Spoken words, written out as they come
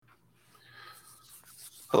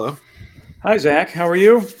Hello, Hi, Zach. How are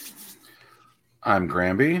you? I'm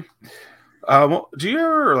Granby. Do you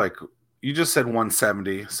ever you just said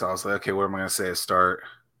 170, so I was like, okay, what am I gonna say to start?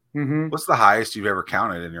 Hmm. What's the highest you've ever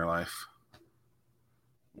counted in your life?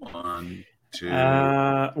 One, two,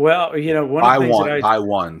 Well, one of the things that by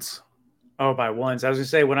ones. by ones. I was gonna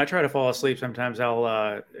say when I try to fall asleep, sometimes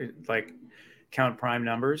I'll like count prime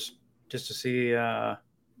numbers just to see,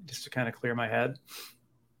 just to kind of clear my head.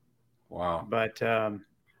 Wow. But um,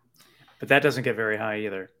 but that doesn't get very high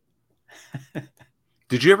either.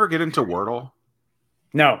 Did you ever get into Wordle?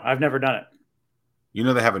 No, I've never done it. You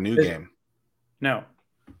know they have a new Is- game. No.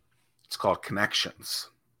 It's called Connections,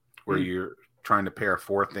 where Hmm. you're trying to pair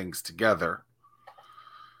four things together,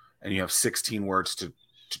 and you have 16 words to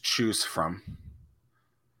choose from.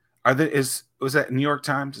 Are there is was that New York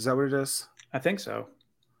Times? Is that what it is? I think so.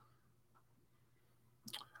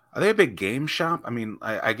 Are they a big game shop? I mean,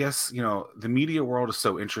 I guess the media world is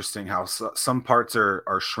so interesting. How some parts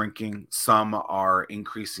are shrinking, some are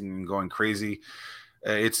increasing and going crazy.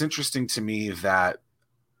 It's interesting to me that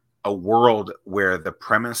a world where the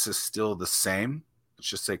premise is still the same, let's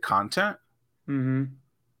just say content, Hmm.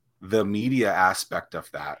 the media aspect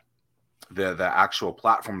of that, the actual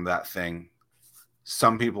platform of that thing,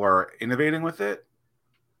 some people are innovating with it,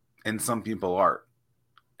 and some people aren't.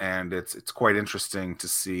 And it's quite interesting to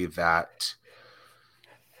see that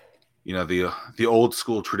the old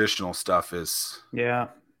school traditional stuff is. Yeah.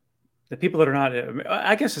 The people that are not,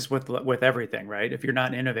 I guess it's with everything, right? If you're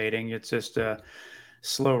not innovating, it's just a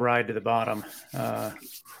slow ride to the bottom. Uh,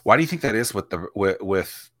 Why do you think that is with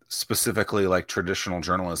with specifically like traditional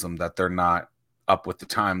journalism, that they're not up with the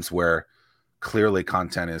times, where clearly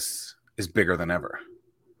content is bigger than ever?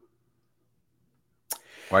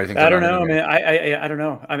 Why do you think they're I don't not know, innovating? man. I don't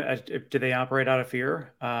know. Do they operate out of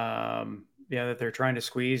fear? Yeah, that they're trying to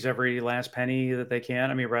squeeze every last penny that they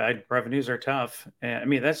can. I mean, revenues are tough, and I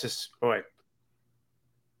mean that's just boy,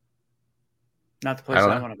 not the I place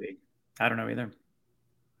don't I know. want to be. I don't know either.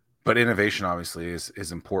 But innovation obviously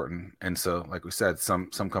is important, and so like we said, some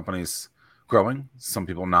companies growing, some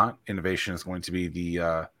people not. Innovation is going to be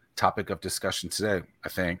the topic of discussion today. I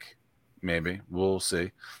think maybe we'll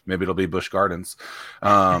see. Maybe it'll be Busch Gardens.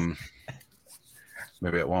 Um,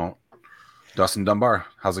 maybe it won't. Dustin Dunbar,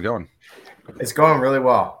 how's it going? It's going really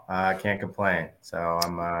well. I can't complain. So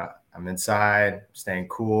I'm inside, staying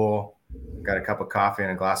cool. Got a cup of coffee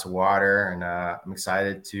and a glass of water, and I'm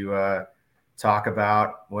excited to talk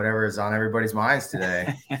about whatever is on everybody's minds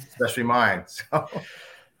today, especially mine. So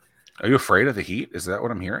Are you afraid of the heat? Is that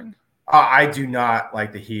what I'm hearing? I do not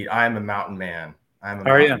like the heat. I'm a mountain man. I'm a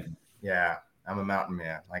Are you? mountain. Yeah, I'm a mountain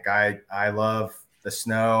man. Like I love the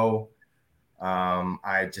snow.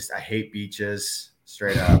 I hate beaches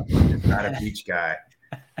straight up. Just not a beach guy.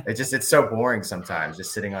 It's so boring sometimes,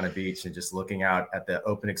 just sitting on a beach and just looking out at the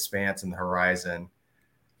open expanse and the horizon.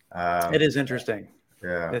 It Um, is interesting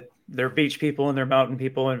yeah, that they're beach people and they're mountain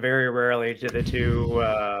people, and very rarely do the two.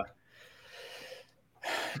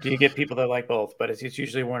 Do you get people that like both? But it's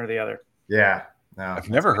usually one or the other. yeah. No, I've that's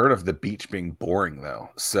never me. heard of the beach being boring though.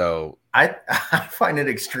 So I find it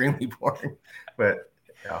extremely boring, but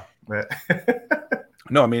yeah, but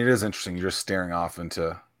no, I mean it is interesting. You're just staring off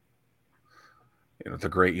into the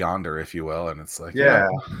great yonder, if you will, and it's like, yeah,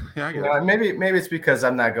 yeah. yeah, I get it. Maybe it's because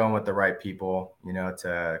I'm not going with the right people,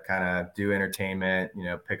 to kind of do entertainment,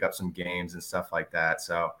 pick up some games and stuff like that.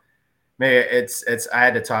 So maybe it's I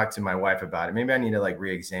had to talk to my wife about it. Maybe I need to like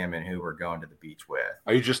re-examine who we're going to the beach with.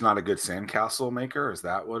 Are you just not a good sandcastle maker? Is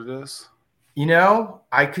that what it is?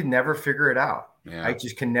 I could never figure it out. I Yeah.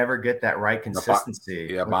 just can never get that right consistency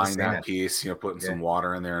Yeah, with the buying that sand. piece, putting Yeah. some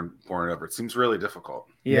water in there and pouring it over. It seems really difficult.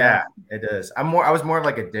 Yeah. Yeah, it is. I was more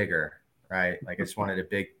like a digger, right? Like I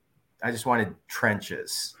just wanted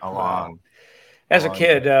trenches Wow. along As a along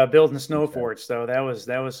kid, building snow the forts though, that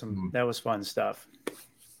was fun stuff.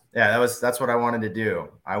 Yeah, that's what I wanted to do.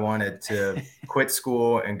 I wanted to quit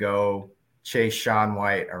school and go chase Sean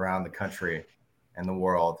White around the country and the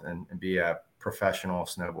world and be a professional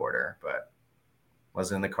snowboarder, but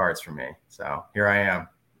wasn't in the cards for me. So here I am.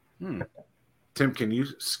 Hmm. Tim, can you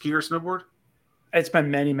ski or snowboard? It's been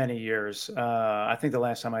many, many years. I think the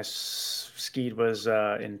last time I skied was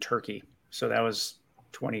in Turkey. So that was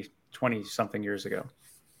 20 something years ago.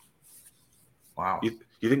 Wow.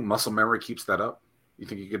 You think muscle memory keeps that up? You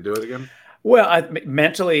think you could do it again? Well,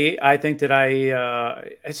 mentally, I think that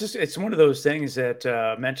it's one of those things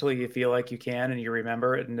that mentally you feel like you can and you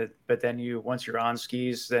remember it. But then once you're on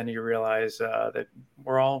skis, then you realize that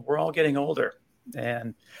we're all getting older.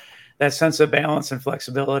 And that sense of balance and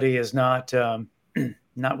flexibility is not,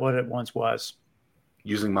 not what it once was.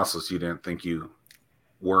 Using muscles you didn't think you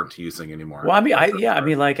weren't using anymore. Well, I mean,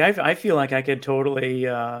 I feel like I could totally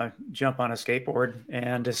jump on a skateboard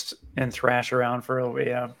and thrash around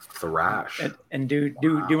for thrash and do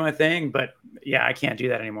my thing. But yeah, I can't do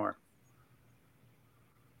that anymore.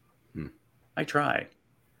 I try.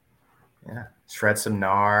 Yeah, shred some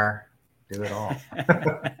gnar, do it all.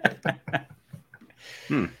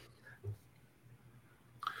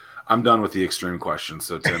 I'm done with the extreme questions.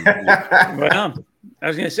 So Tim, well, I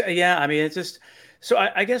was going to say, yeah. I mean, it's just so.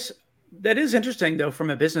 I guess that is interesting, though, from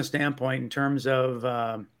a business standpoint, in terms of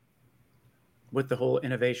with the whole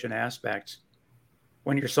innovation aspect.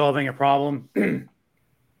 When you're solving a problem,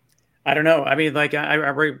 I don't know. I mean, like I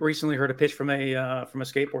recently heard a pitch from a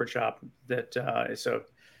skateboard shop that so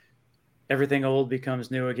everything old becomes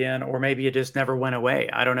new again, or maybe it just never went away.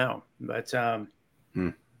 I don't know, but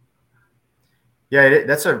yeah,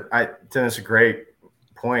 that's a great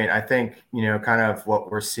point. I think, kind of what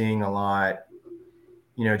we're seeing a lot,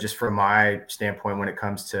 just from my standpoint when it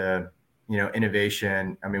comes to,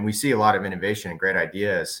 innovation. I mean, we see a lot of innovation and great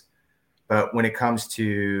ideas, but when it comes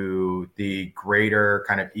to the greater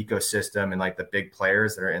kind of ecosystem and like the big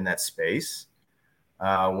players that are in that space,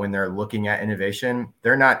 when they're looking at innovation,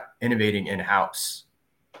 they're not innovating in-house.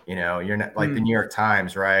 You're not like the New York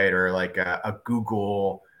Times, right? Or like a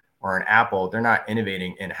Google or an Apple. They're not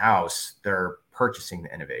innovating in-house. They're purchasing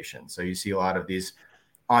the innovation. So you see a lot of these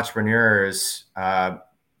entrepreneurs kind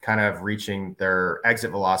of reaching their exit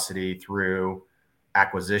velocity through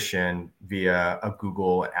acquisition via a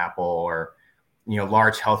Google, an Apple, or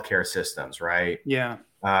large healthcare systems, right? Yeah.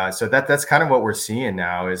 So that's kind of what we're seeing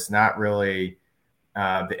now, is not really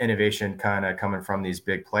the innovation kind of coming from these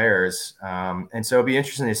big players. And so it'll be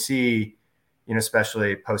interesting to see,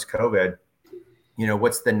 especially post-COVID,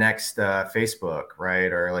 what's the next Facebook,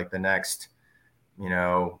 right? Or like the next,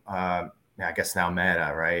 I guess now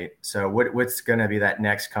Meta, right? So what's going to be that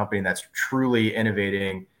next company that's truly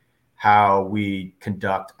innovating how we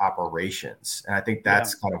conduct operations? And I think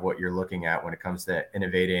that's kind of what you're looking at when it comes to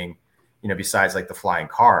innovating, besides like the flying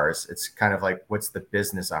cars. It's kind of like, what's the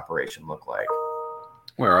business operation look like?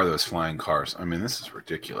 Where are those flying cars? I mean, this is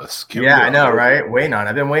ridiculous. I know, right?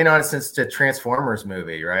 I've been waiting on it since the Transformers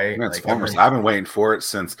movie, right? Transformers. I've been waiting for it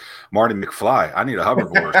since Marty McFly. I need a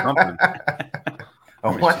hoverboard or something. I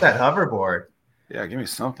want that hoverboard. Yeah, give me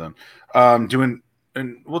something.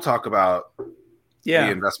 And we'll talk about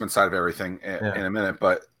the investment side of everything in a minute.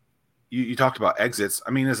 But you talked about exits.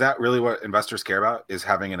 I mean, is that really what investors care about? Is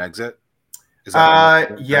having an exit?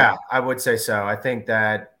 Yeah, I would say so. I think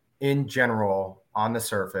that in general, on the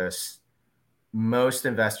surface, most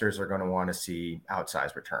investors are going to want to see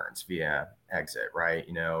outsized returns via exit, right?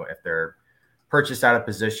 If they're purchased out of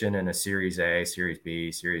position in a Series A, Series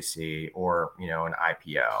B, Series C, or, an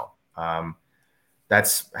IPO.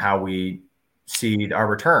 That's how we see our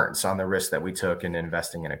returns on the risk that we took in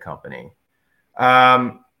investing in a company.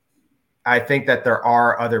 I think that there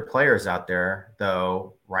are other players out there,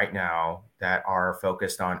 though, right now that are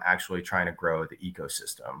focused on actually trying to grow the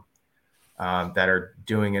ecosystem, that are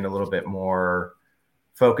doing it a little bit more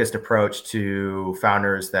focused approach to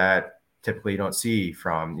founders that typically you don't see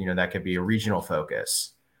from, that could be a regional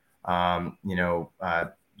focus,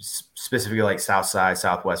 specifically like Southside,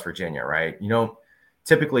 Southwest Virginia, right? You don't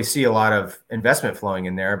typically see a lot of investment flowing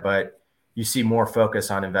in there, but you see more focus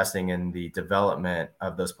on investing in the development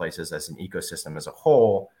of those places as an ecosystem as a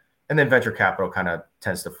whole. And then venture capital kind of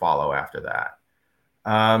tends to follow after that.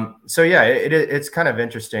 So yeah, it's kind of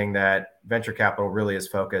interesting that venture capital really is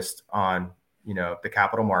focused on, the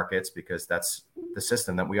capital markets, because that's the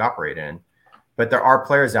system that we operate in. But there are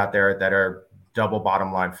players out there that are double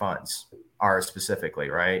bottom line funds, ours specifically,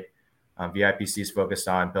 right? VIPC is focused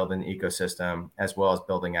on building the ecosystem as well as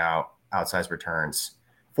building out outsized returns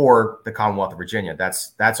for the Commonwealth of Virginia.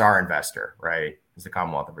 That's our investor, right? Is the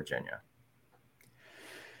Commonwealth of Virginia.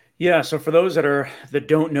 Yeah. So for those that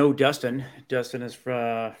don't know Dustin is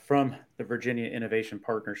from the Virginia Innovation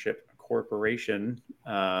Partnership Corporation,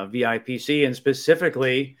 VIPC, and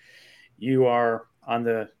specifically, you are on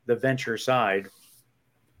the venture side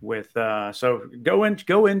with. So go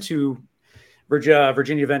into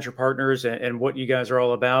Virginia Venture Partners and what you guys are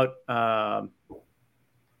all about.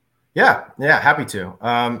 Yeah, happy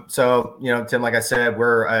to. So, Tim, like I said,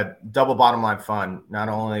 we're a double bottom line fund. Not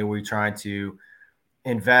only are we trying to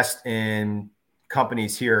invest in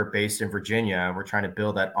companies here based in Virginia, we're trying to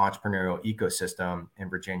build that entrepreneurial ecosystem in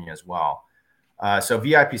Virginia as well. So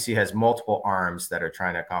VIPC has multiple arms that are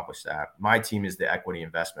trying to accomplish that. My team is the equity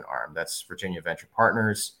investment arm. That's Virginia Venture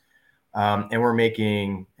Partners. And we're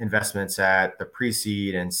making investments at the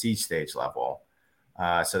pre-seed and seed stage level.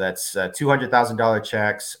 So that's $200,000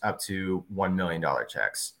 checks up to $1 million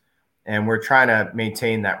checks. And we're trying to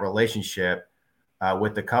maintain that relationship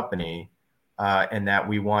with the company, and that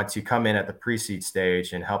we want to come in at the pre-seed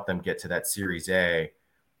stage and help them get to that Series A,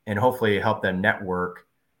 and hopefully help them network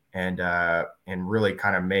and really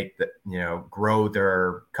kind of make the, grow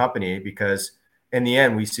their company, because in the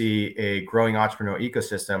end, we see a growing entrepreneurial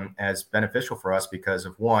ecosystem as beneficial for us because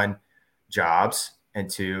of, one, jobs, and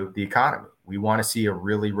two, the economy. We want to see a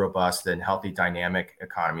really robust and healthy dynamic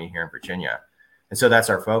economy here in Virginia. And so that's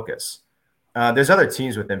our focus. There's other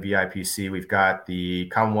teams within VIPC. We've got the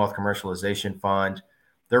Commonwealth Commercialization Fund.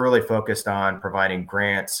 They're really focused on providing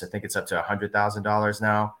grants. I think it's up to $100,000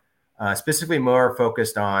 now, specifically more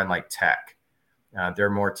focused on like tech. They're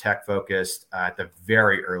more tech focused at the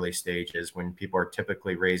very early stages when people are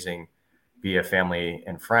typically raising via family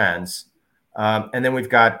and friends. And then we've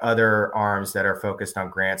got other arms that are focused on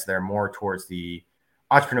grants that are more towards the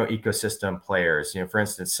entrepreneurial ecosystem players. For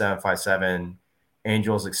instance, 757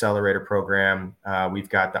 Angels Accelerator Program. We've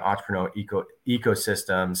got the entrepreneurial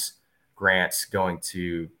ecosystems grants going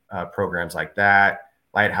to programs like that.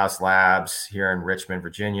 Lighthouse Labs here in Richmond,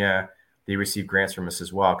 Virginia, they receive grants from us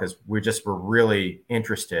as well, because we're really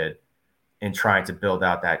interested in trying to build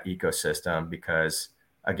out that ecosystem, because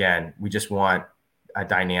again, we just want a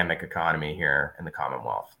dynamic economy here in the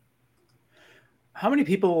Commonwealth. How many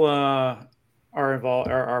people are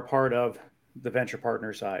involved, are part of the venture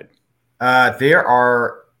partner side? There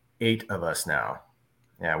are 8 of us now.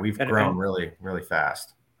 Yeah, we've grown really, really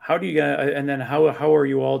fast. How do you guys, and then how are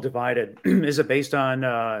you all divided? Is it based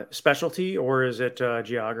on specialty, or is it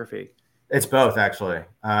geography? It's both, actually.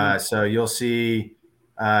 So you'll see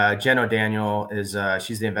Jen O'Daniel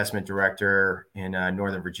she's the investment director in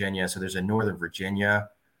Northern Virginia. So there's a Northern Virginia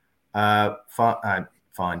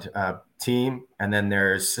fund team. And then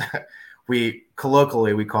there's,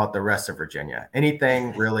 colloquially, we call it the rest of Virginia.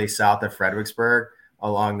 Anything really south of Fredericksburg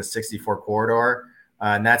along the 64 corridor.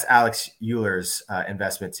 And that's Alex Euler's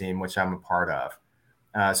investment team, which I'm a part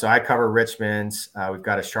of. So I cover Richmond. We've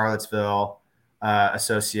got a Charlottesville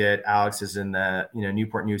associate. Alex is in the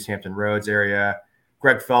Newport News, Hampton Roads area.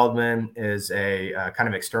 Greg Feldman is a kind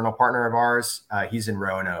of external partner of ours. He's in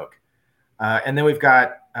Roanoke. And then we've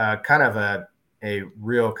got kind of a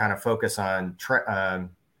real kind of focus on,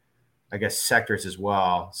 I guess, sectors as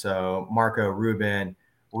well. So Marco Rubin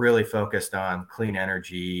really focused on clean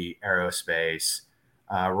energy, aerospace.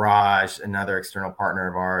 Raj, another external partner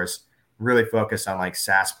of ours, really focused on like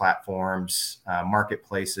SaaS platforms,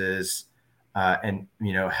 marketplaces, and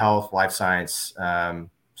health, life science,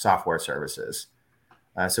 software services.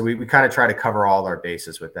 So we kind of try to cover all our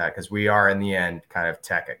bases with that, because we are in the end kind of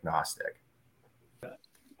tech agnostic.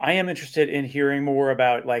 I am interested in hearing more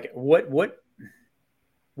about like what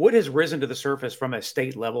has risen to the surface from a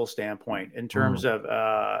state level standpoint in terms of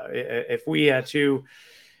if we had to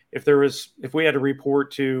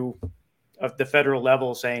report to the federal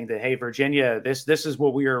level saying that, hey, Virginia, this is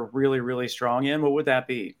what we are really, really strong in, what would that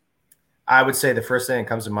be? I would say the first thing that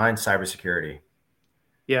comes to mind is cybersecurity.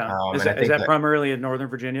 Yeah. Is that primarily in Northern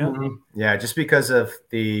Virginia? Mm-hmm. Yeah. Just because of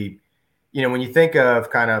the, when you think of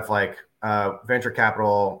kind of like venture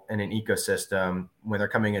capital in an ecosystem, when they're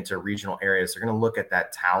coming into regional areas, they're going to look at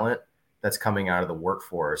that talent that's coming out of the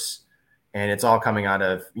workforce. And it's all coming out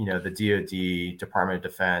of, the DoD, Department of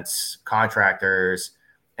Defense, contractors,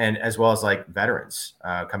 and as well as like veterans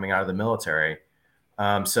coming out of the military.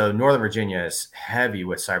 So Northern Virginia is heavy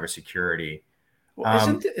with cybersecurity.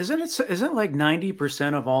 Well, isn't like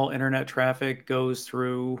 90% of all internet traffic goes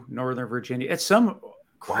through Northern Virginia? It's some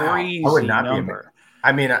crazy number.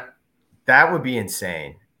 That would be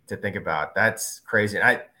insane to think about. That's crazy. And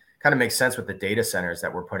I kind of makes sense with the data centers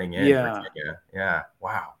that we're putting in Virginia. Yeah.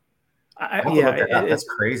 Wow. That's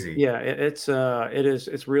crazy. Yeah, it's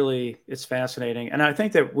fascinating. And I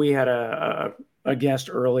think that we had a guest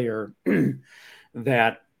earlier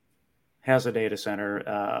that has a data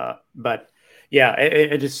center, but yeah,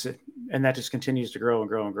 it just, and that just continues to grow and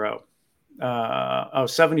grow and grow.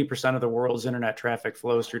 70% of the world's internet traffic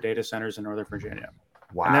flows through data centers in Northern Virginia.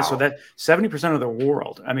 Wow. And that 70% of the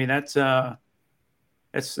world. I mean, that's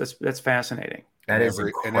fascinating. That is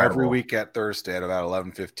incredible. And every week at Thursday at about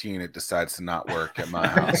 11:15, it decides to not work at my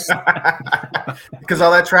house because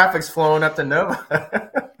all that traffic's flowing up to Nova.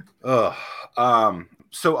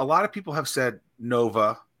 So a lot of people have said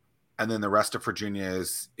Nova, and then the rest of Virginia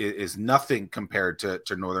is nothing compared to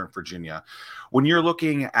Northern Virginia. When you're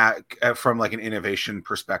looking at from like an innovation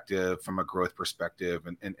perspective, from a growth perspective,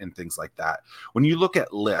 and things like that, when you look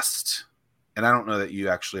at List and I don't know that you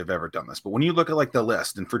actually have ever done this, but when you look at like the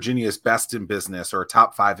list and Virginia's best in business or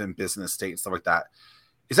top 5 in business state and stuff like that,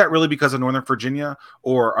 is that really because of Northern Virginia,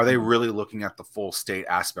 or are they really looking at the full state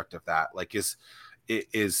aspect of that? Like, is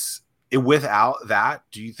it without that?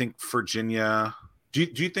 Do you think Virginia? Do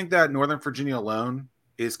you think that Northern Virginia alone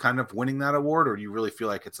is kind of winning that award, or do you really feel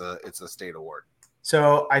like it's a state award?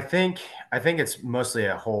 So I think it's mostly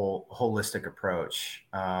a holistic approach,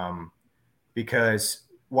 because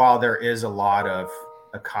while there is a lot of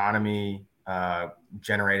economy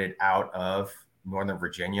generated out of Northern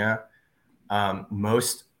Virginia,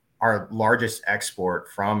 most our largest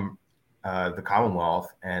export from the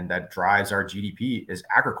Commonwealth, and that drives our GDP, is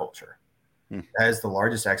agriculture. That is the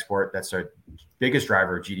largest export. That's our biggest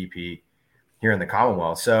driver of GDP here in the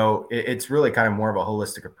Commonwealth. So it's really kind of more of a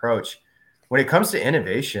holistic approach. When it comes to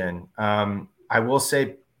innovation, I will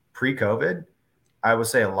say pre-COVID, I would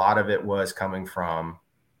say a lot of it was coming from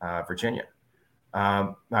Virginia.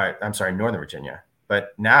 I'm sorry, Northern Virginia. But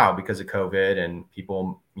now, because of COVID and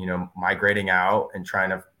people, migrating out and trying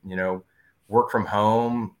to, work from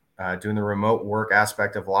home, doing the remote work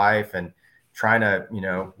aspect of life, and trying to,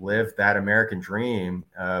 live that American dream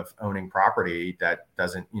of owning property that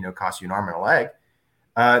doesn't, cost you an arm and a leg,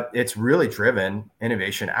 it's really driven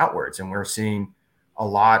innovation outwards. And we're seeing a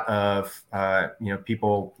lot of,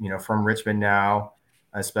 people, from Richmond now,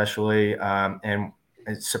 especially, and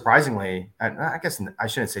surprisingly, I guess I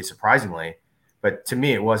shouldn't say surprisingly, but to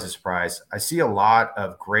me, it was a surprise. I see a lot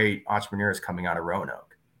of great entrepreneurs coming out of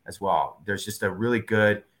Roanoke as well. There's just a really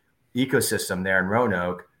good ecosystem there in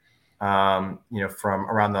Roanoke, from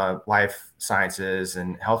around the life sciences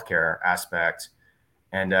and healthcare aspect.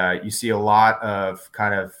 And you see a lot of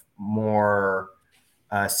kind of more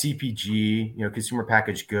CPG, consumer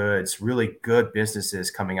packaged goods, really good businesses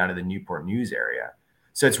coming out of the Newport News area.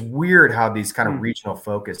 So it's weird how these kind of regional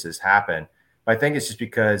focuses happen. But I think it's just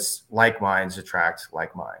because like minds attract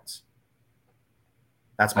like minds.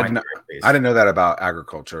 That's my theory. I didn't know that about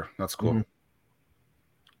agriculture. That's cool. Mm-hmm.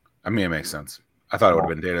 I mean, it makes sense. I thought it would have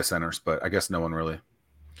been data centers, but I guess no one really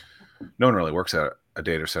works at a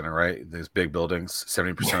data center, right? These big buildings,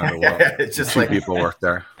 70% of the world. It's just two people work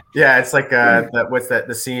there. Yeah, it's like what's that?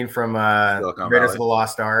 The scene from Raiders of the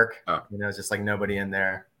Lost Ark. Oh. It's just like nobody in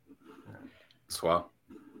there. Swell.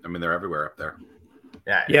 I mean, they're everywhere up there.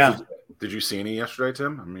 Yeah. Did you see any yesterday,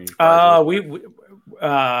 Tim? I mean,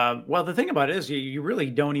 well, the thing about it is you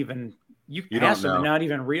really don't even you pass them and not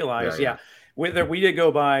even realize. Yeah. We did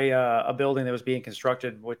go by a building that was being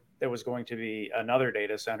constructed. There was going to be another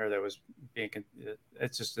data center that was being.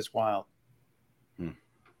 It's wild.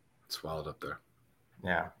 It's wild up there.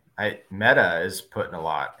 Yeah, Meta is putting a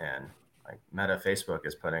lot in. Like Meta, Facebook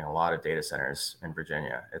is putting a lot of data centers in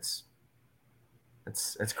Virginia. It's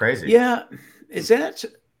crazy. Yeah, is that?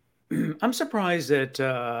 I'm surprised that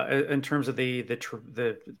in terms of the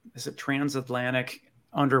is it transatlantic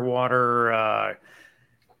underwater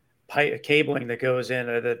cabling that goes in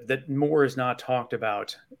that more is not talked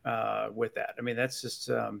about with that. I mean, that's just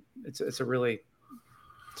it's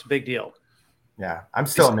a big deal. Yeah, I'm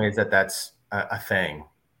still amazed that that's a thing,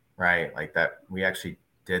 right? Like that we actually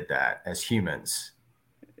did that as humans,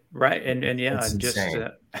 right? And yeah, it's just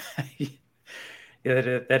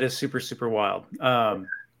that is super, super wild.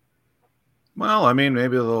 Well, I mean,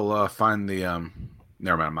 maybe they'll find the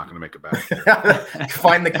never mind, I'm not going to make it bad.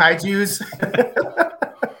 Find the kaijus.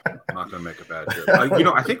 I'm not going to make a bad joke.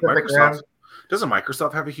 I think doesn't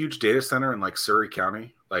Microsoft have a huge data center in like Surrey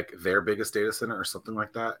County, like their biggest data center or something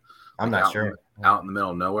like that? I'm not sure. Out in the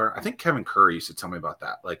middle of nowhere. I think Kevin Curry used to tell me about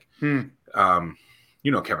that. Like, Kevin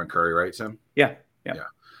Curry, right, Tim? Yeah.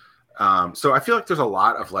 So I feel like there's a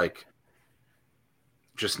lot of like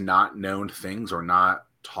just not known things or not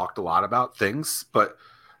talked a lot about things, but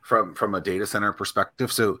from a data center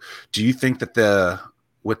perspective. So do you think that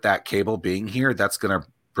with that cable being here, that's going to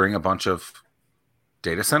bring a bunch of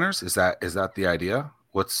data centers? Is that the idea?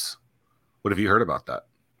 What have you heard about that?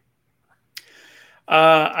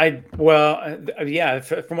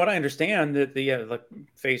 From what I understand, that like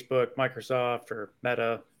Facebook, Microsoft, or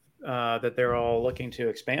Meta, that they're all looking to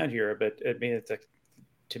expand here. But I mean,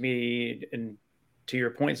 to me, and to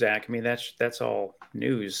your point, Zach, I mean that's all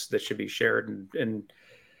news that should be shared and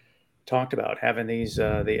talked about. Having these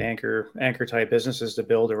the anchor type businesses to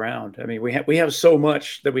build around. I mean, we have so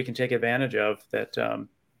much that we can take advantage of. That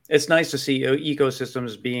it's nice to see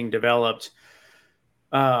ecosystems being developed.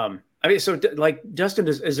 I mean, so like Justin,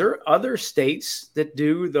 is there other states that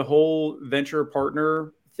do the whole venture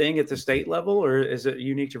partner thing at the state level, or is it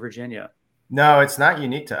unique to Virginia? No, it's not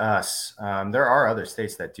unique to us. There are other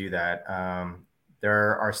states that do that.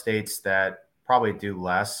 There are states that probably do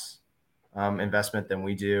less investment than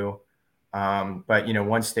we do. But,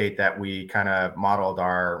 one state that we kind of modeled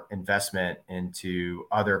our investment into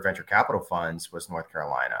other venture capital funds was North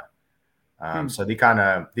Carolina. So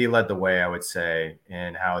they led the way, I would say,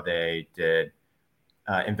 in how they did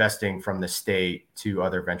investing from the state to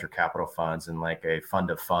other venture capital funds in like a fund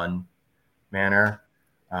of fund manner.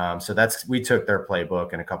 So we took their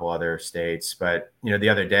playbook in a couple other states. But, the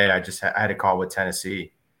other day I had a call with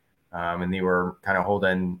Tennessee, and they were kind of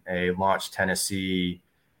holding a Launch Tennessee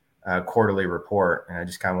quarterly report. And I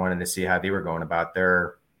just kind of wanted to see how they were going about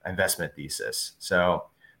their investment thesis. So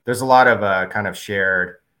there's a lot of kind of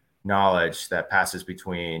shared knowledge that passes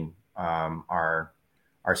between our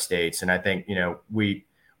states. And I think, we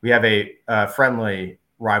have a friendly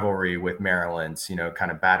rivalry with Maryland's,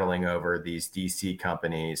 kind of battling over these DC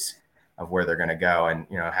companies of where they're going to go. And,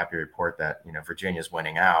 happy to report that, Virginia's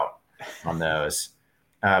winning out on those.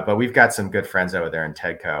 But we've got some good friends over there in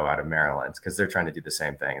TEDCO out of Maryland because they're trying to do the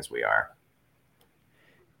same thing as we are.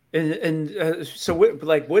 So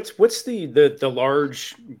what's the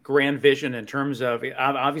large grand vision in terms of,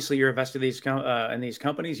 obviously you're invested in these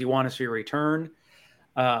companies, you want to see a return.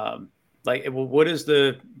 What is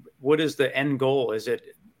the end goal? Is it,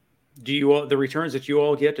 the returns that you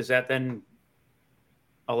all get, does that then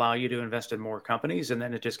allow you to invest in more companies and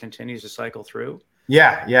then it just continues to cycle through?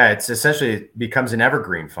 Yeah. It's essentially becomes an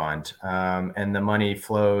evergreen fund. And the money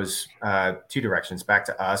flows two directions, back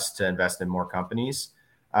to us to invest in more companies,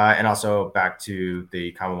 and also back to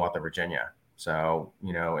the Commonwealth of Virginia. So,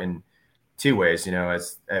 in two ways,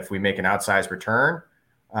 as if we make an outsized return,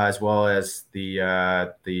 as well as the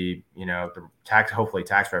hopefully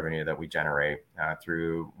tax revenue that we generate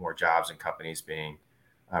through more jobs and companies being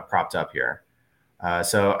propped up here.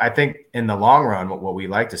 So I think in the long run, what we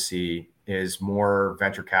like to see is more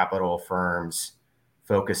venture capital firms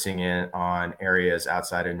focusing in on areas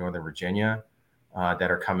outside of Northern Virginia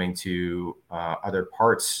that are coming to other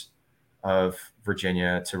parts of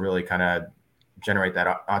Virginia to really kind of generate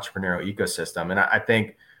that entrepreneurial ecosystem. And I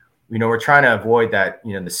think, we're trying to avoid that,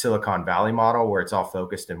 the Silicon Valley model where it's all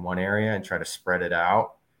focused in one area and try to spread it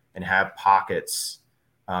out and have pockets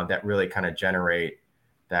that really kind of generate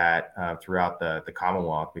that throughout the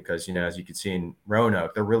Commonwealth. Because, as you can see in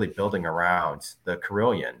Roanoke, they're really building around the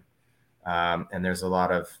Carilion. And there's a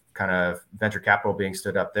lot of kind of venture capital being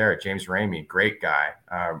stood up there. James Ramey, great guy,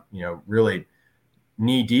 really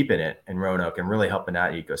knee deep in it in Roanoke and really helping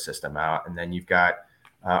that ecosystem out. And then you've got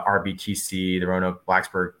RBTC, the Roanoke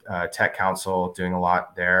Blacksburg Tech Council, doing a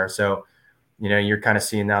lot there. So, you're kind of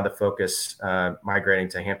seeing now the focus migrating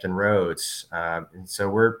to Hampton Roads. And so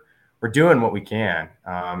we're doing what we can.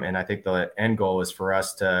 And I think the end goal is for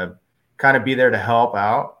us to kind of be there to help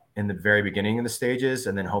out in the very beginning of the stages,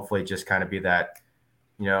 and then hopefully just kind of be that,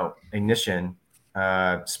 ignition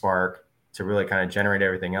spark to really kind of generate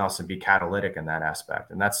everything else and be catalytic in that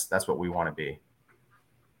aspect. And that's what we want to be.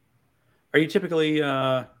 Are you typically,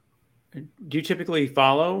 do you typically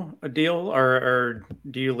follow a deal or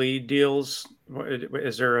do you lead deals?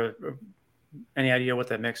 Is there any idea what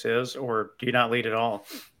that mix is, or do you not lead at all?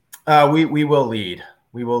 We will lead.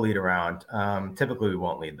 We will lead around. Typically we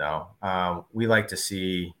won't lead though. We like to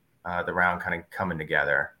see the round kind of coming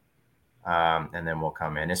together. And then we'll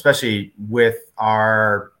come in, especially with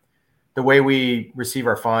the way we receive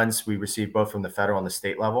our funds. We receive both from the federal and the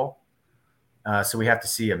state level. So we have to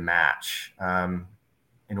see a match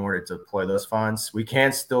in order to deploy those funds. We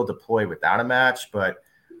can still deploy without a match, but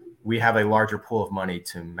we have a larger pool of money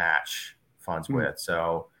to match funds with.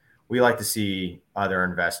 So we like to see other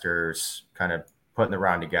investors kind of putting the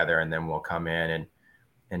round together, and then we'll come in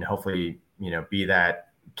and hopefully, be that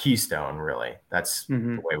keystone, really. That's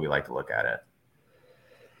the way we like to look at it.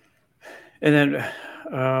 And then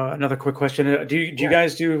another quick question. Do you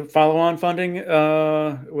guys do follow-on funding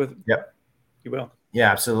with? Yep. You will.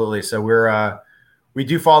 Yeah, absolutely. So we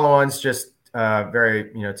do follow-ons, just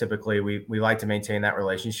very, typically we like to maintain that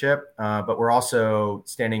relationship, but we're also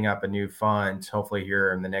standing up a new fund, hopefully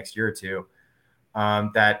here in the next year or two,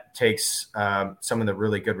 that takes some of the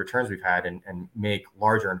really good returns we've had and make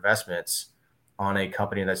larger investments on a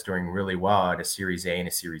company that's doing really well at a Series A and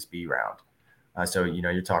a Series B round. So,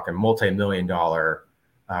 you're talking multi-million-dollar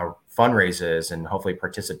fundraisers and hopefully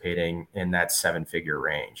participating in that 7-figure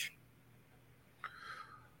range.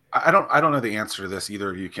 I don't know the answer to this. Either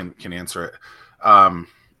of you can answer it.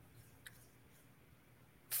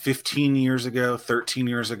 15 years ago, 13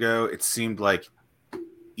 years ago, it seemed like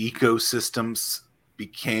ecosystems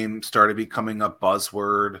started becoming a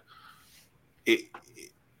buzzword.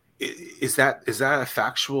 Is that a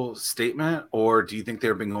factual statement, or do you think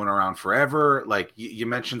they've been going around forever? Like you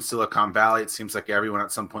mentioned Silicon Valley, it seems like everyone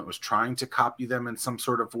at some point was trying to copy them in some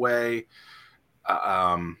sort of way.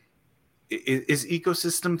 Is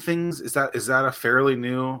ecosystem things, is that a fairly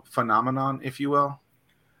new phenomenon, if you will?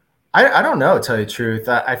 I don't know, to tell you the truth.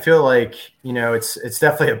 I feel like, it's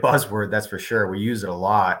definitely a buzzword, that's for sure. We use it a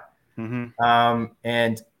lot.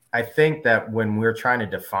 And I think that when we're trying to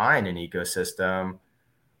define an ecosystem,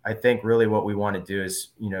 I think really what we want to do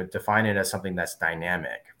is, define it as something that's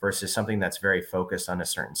dynamic versus something that's very focused on a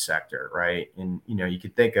certain sector, right? And, you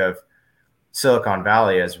could think of Silicon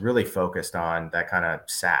Valley as really focused on that kind of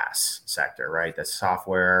SaaS sector, right? The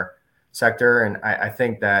software sector. And I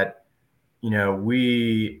think that,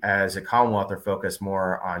 we as a Commonwealth are focused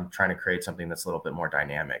more on trying to create something that's a little bit more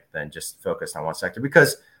dynamic than just focused on one sector.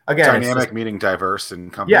 Because again, dynamic meaning diverse in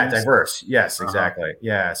companies. Yeah, diverse. Yes, exactly.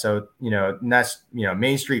 Yeah. So, and that's,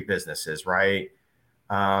 Main Street businesses, right?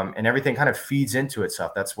 And everything kind of feeds into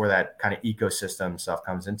itself. That's where that kind of ecosystem stuff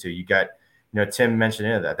comes into. You got, Tim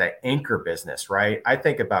mentioned that anchor business, right? I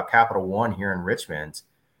think about Capital One here in Richmond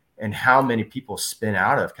and how many people spin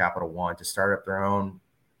out of Capital One to start up their own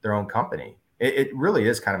company. It really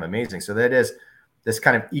is kind of amazing. So that is this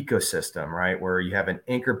kind of ecosystem, right? Where you have an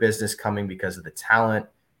anchor business coming because of the talent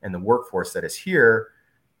and the workforce that is here,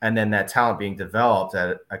 and then that talent being developed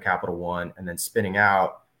at a Capital One and then spinning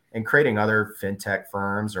out and creating other fintech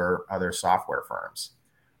firms or other software firms.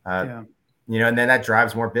 And then that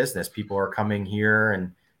drives more business. People are coming here,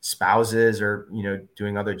 and spouses are,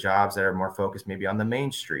 doing other jobs that are more focused maybe on the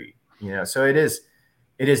main street, so it is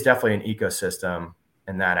definitely an ecosystem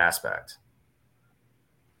in that aspect.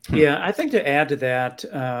 Yeah. I think to add to that,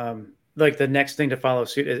 like the next thing to follow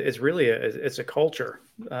suit is really it's a culture.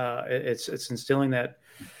 It's instilling that,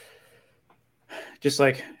 just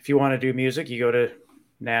like if you want to do music, you go to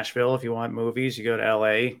Nashville. If you want movies, you go to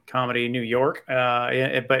LA, comedy, New York. But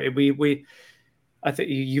I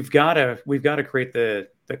think we've got to create the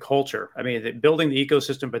culture. I mean, building the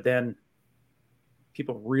ecosystem, but then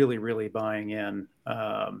people really, really buying in.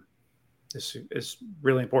 This is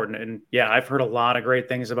really important. And yeah, I've heard a lot of great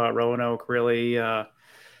things about Roanoke. Really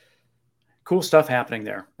cool stuff happening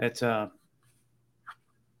there. It's what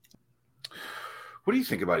do you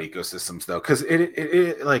think about ecosystems though? Because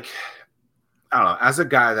it like, I don't know, as a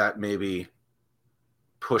guy that maybe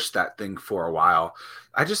pushed that thing for a while,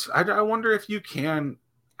 I wonder if you can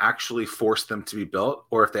actually force them to be built,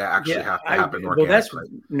 or if they actually have to happen organically.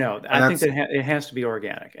 I think that it has to be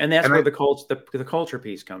organic, and that's where the culture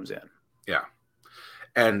piece comes in. Yeah,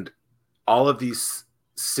 and all of these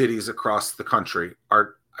cities across the country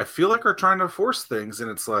I feel like are trying to force things, and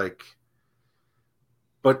it's like,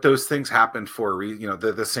 but those things happen for a reason.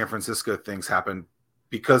 The San Francisco things happen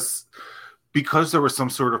because there was some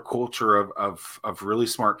sort of culture of really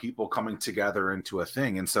smart people coming together into a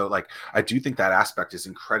thing. And so like, I do think that aspect is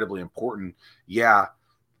incredibly important. Yeah.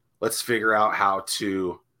 Let's figure out how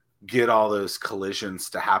to get all those collisions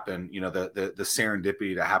to happen, the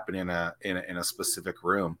serendipity to happen in a specific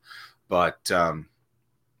room. But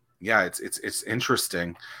yeah, it's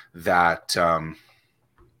interesting that that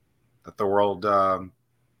the world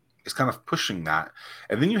is kind of pushing that.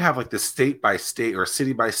 And then you have like the state by state or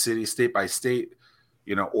city by city, state by state,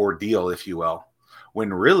 ordeal, if you will,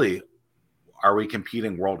 when really are we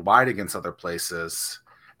competing worldwide against other places?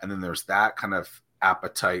 And then there's that kind of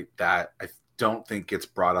appetite that I don't think gets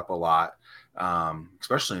brought up a lot,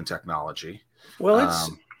 especially in technology. Well,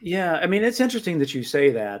 I mean, it's interesting that you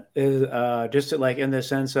say that, just like in the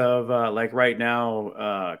sense of like right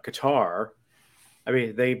now, Qatar. I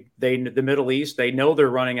mean, the Middle East, they know they're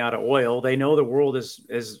running out of oil. They know the world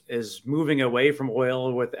is moving away from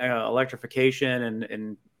oil with electrification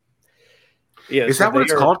and yeah. Is that what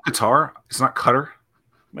it's called? Qatar? It's not Qatar.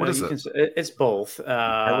 What is it? It's both.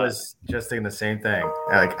 I was just thinking the same thing.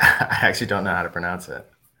 Like, I actually don't know how to pronounce it.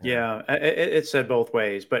 Yeah, it's said both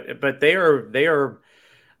ways, but they are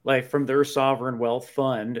like, from their sovereign wealth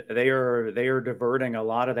fund, they are diverting a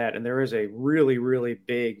lot of that, and there is a really, really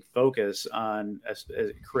big focus on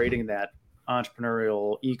creating that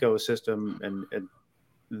entrepreneurial ecosystem and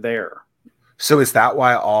there. So is that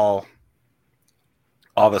why all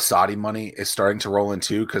the Saudi money is starting to roll in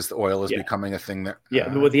too, because the oil is becoming a thing that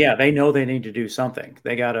they know they need to do something.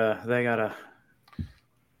 They gotta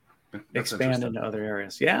expand into other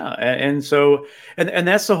areas. Yeah, and so and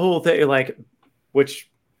that's the whole thing. Like, which.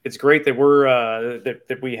 It's great that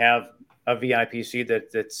that we have a VIPC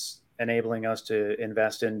that's enabling us to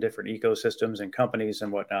invest in different ecosystems and companies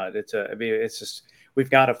and whatnot. It's just, we've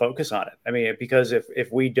got to focus on it. I mean, because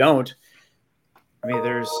if we don't, I mean,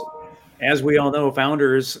 as we all know,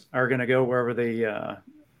 founders are going to go wherever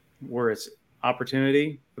where it's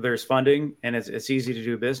opportunity, there's funding, and it's easy to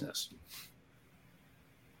do business.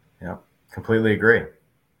 Yeah, completely agree.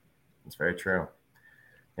 It's very true.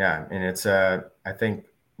 Yeah, and it's I think,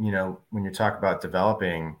 when you talk about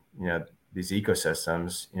developing, these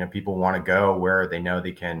ecosystems, people want to go where they know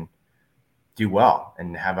they can do well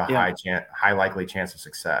and have a high likely chance of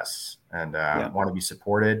success, and want to be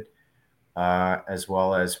supported, as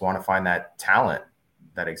well as want to find that talent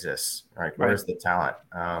that exists. Right? Where's the talent?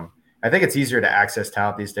 I think it's easier to access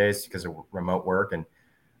talent these days because of remote work, and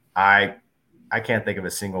I can't think of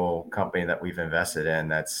a single company that we've invested in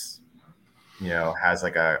that's, has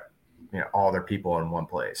like all their people in one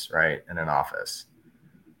place, right, in an office.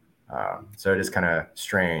 So it is kind of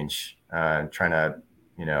strange trying to,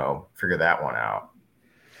 figure that one out.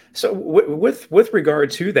 So with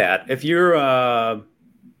regard to that, if you're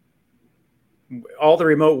all the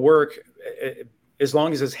remote work, as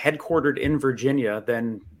long as it's headquartered in Virginia,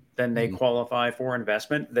 then they qualify for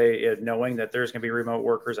investment. They knowing that there's going to be remote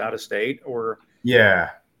workers out of state, or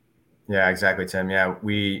yeah, exactly, Tim. Yeah,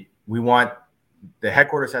 we want the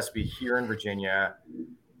headquarters has to be here in Virginia.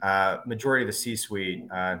 Majority of the C-suite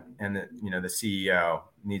and the CEO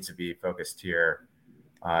needs to be focused here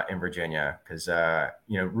in Virginia, because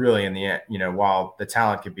really in the end, while the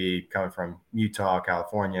talent could be coming from Utah,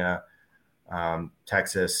 California,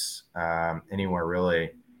 Texas, anywhere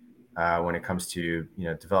really, when it comes to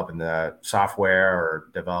developing the software or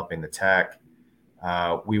developing the tech,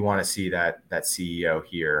 we want to see that CEO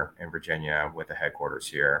here in Virginia with the headquarters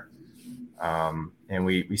here, and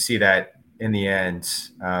we see that in the end,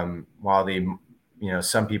 while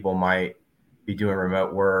some people might be doing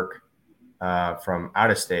remote work from out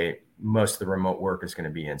of state, most of the remote work is going to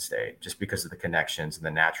be in state, just because of the connections and the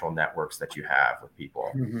natural networks that you have with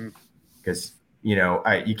people. Because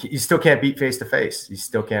you still can't beat face to face. You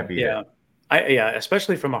still can't beat it.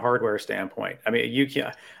 Especially from a hardware standpoint. I mean, you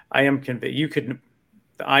can. I am convinced you could.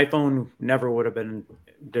 The iPhone never would have been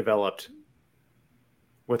developed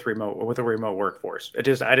with a remote workforce.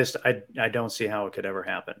 I don't see how it could ever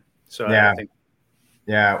happen. So I think.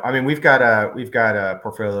 Yeah, I mean, we've got a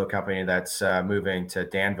portfolio company that's moving to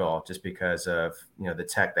Danville just because of the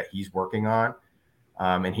tech that he's working on,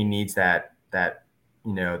 and he needs that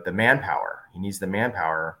the manpower. He needs the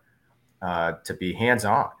manpower to be hands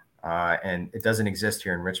on, and it doesn't exist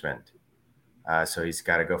here in Richmond. So he's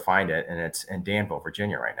got to go find it, and it's in Danville,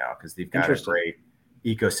 Virginia, right now, because they've got a great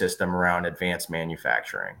ecosystem around advanced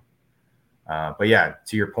manufacturing. But yeah,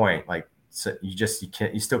 to your point, like, so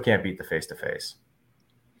you still can't beat the face to face.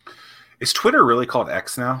 Is Twitter really called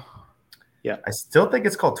X now? Yeah, I still think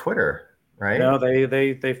it's called Twitter, right? No,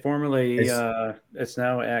 they formerly it's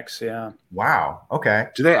now X. Yeah. Wow. Okay.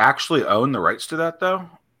 Do they actually own the rights to that though?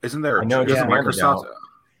 Isn't there? Microsoft.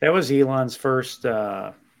 That was Elon's first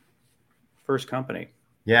company.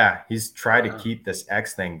 Yeah, he's tried to keep this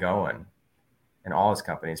X thing going in all his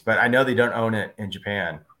companies, but I know they don't own it in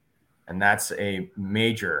Japan, and that's a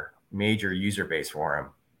major user base for him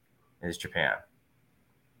is Japan.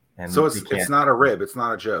 And so it's not a rib, it's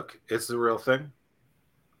not a joke, it's the real thing.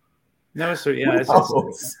 No, so yeah, it's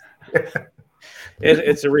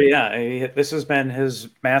this has been his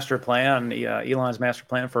master plan, Elon's master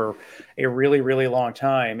plan for a really, really long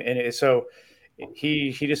time, and so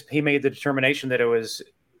he made the determination that it was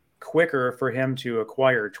quicker for him to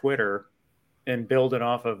acquire Twitter and build it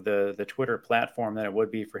off of the Twitter platform than it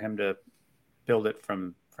would be for him to build it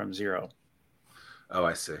from zero. Oh,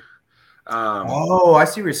 I see. I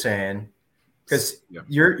see what you're saying, because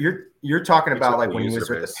you're talking about like when he was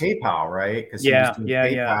with the PayPal, right? Because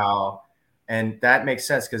PayPal, and that makes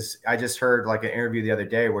sense, because I just heard like an interview the other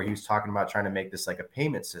day where he was talking about trying to make this like a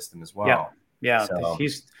payment system as well. Yeah.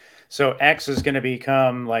 So X is going to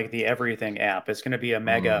become like the everything app. It's going to be a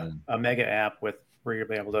mega app where you'll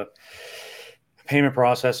be able to payment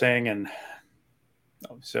processing, and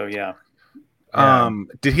so yeah.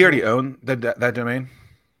 Did he already own that domain?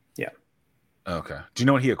 Yeah. Okay. Do you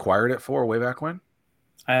know what he acquired it for way back when?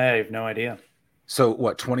 I have no idea. So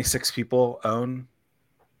what? 26 people own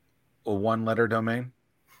a one-letter domain,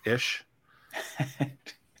 ish.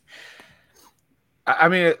 I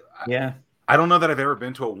mean, yeah. I don't know that I've ever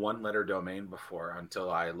been to a one-letter domain before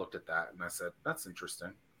until I looked at that and I said, "That's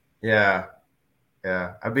interesting." Yeah.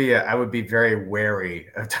 I would be very wary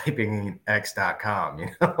of typing in x.com, you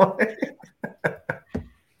know?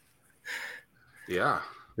 Yeah.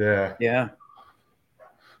 Yeah.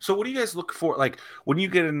 So what do you guys look for? Like when you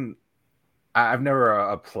get in, I've never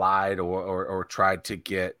applied or tried to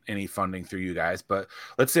get any funding through you guys, but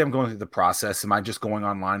let's say I'm going through the process. Am I just going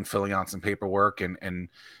online, filling out some paperwork, and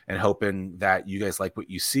hoping that you guys like what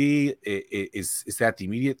you see? Is that the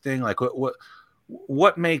immediate thing? Like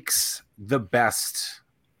what makes the best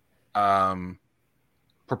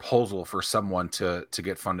proposal for someone to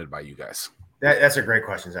get funded by you guys? That's a great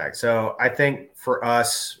question, Zach. So I think for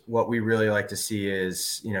us, what we really like to see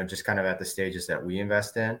is, just kind of at the stages that we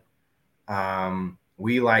invest in.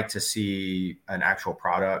 We like to see an actual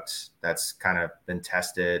product that's kind of been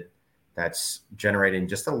tested, that's generating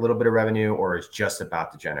just a little bit of revenue or is just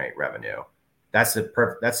about to generate revenue. That's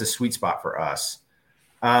the sweet spot for us.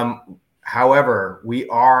 However, we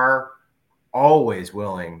are always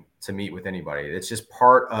willing to meet with anybody. It's just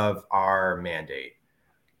part of our mandate.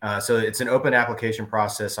 So it's an open application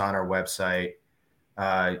process on our website.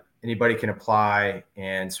 Anybody can apply.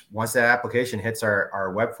 And once that application hits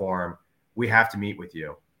our web form, we have to meet with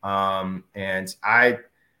you. And I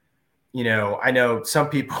know some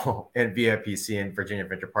people in VFPC and Virginia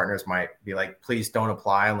Venture Partners might be like, please don't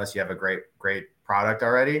apply unless you have a great product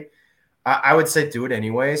already. I would say do it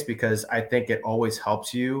anyways, because I think it always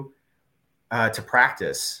helps you to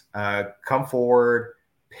practice. Come forward,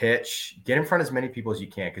 pitch, get in front of as many people as you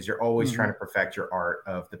can, because you're always trying to perfect your art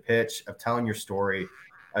of the pitch, of telling your story,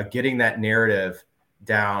 getting that narrative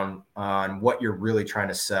down on what you're really trying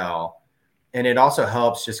to sell. And it also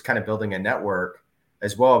helps just kind of building a network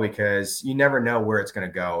as well, because you never know where it's going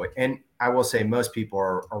to go. And I will say most people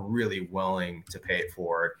are really willing to pay it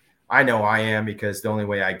forward. I know I am, because the only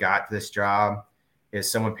way I got this job is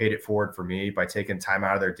someone paid it forward for me by taking time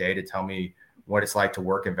out of their day to tell me what it's like to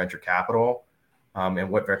work in venture capital, and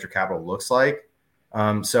what venture capital looks like.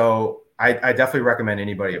 So I definitely recommend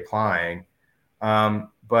anybody applying.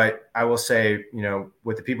 But I will say,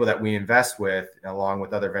 with the people that we invest with, along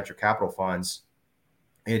with other venture capital funds,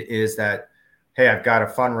 it is that, hey, I've got a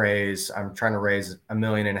fundraise. I'm trying to raise $1.5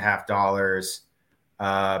 million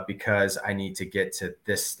because I need to get to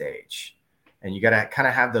this stage. And you got to kind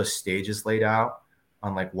of have those stages laid out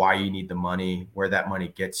on like why you need the money, where that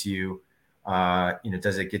money gets you.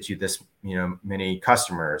 Does it get you this, many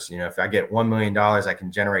customers? If I get $1 million, I can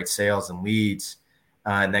generate sales and leads.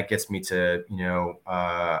 And that gets me to,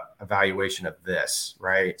 a valuation of this,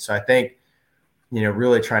 right? So I think,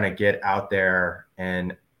 really trying to get out there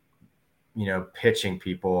and, pitching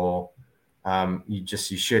people, you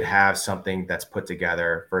should have something that's put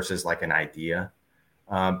together versus like an idea.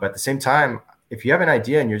 But at the same time, if you have an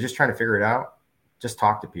idea and you're just trying to figure it out, just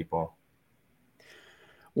talk to people.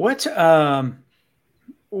 What have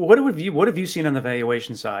you seen on the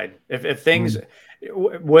valuation side? If things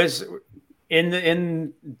was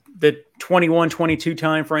in the 21-22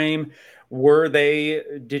 timeframe,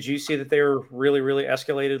 did you see that they were really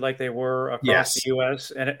escalated like they were across the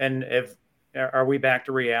US? And if are we back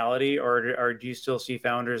to reality, or do you still see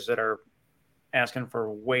founders that are asking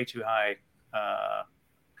for way too high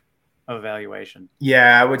of a valuation?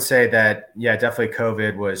 Yeah, I would say that, definitely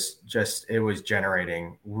COVID was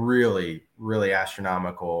generating really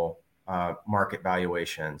astronomical market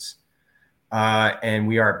valuations. And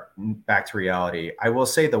we are back to reality. I will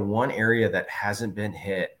say the one area that hasn't been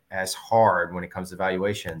hit as hard when it comes to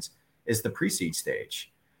valuations is the pre-seed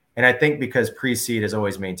stage. And I think because pre-seed has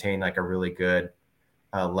always maintained like a really good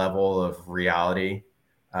level of reality.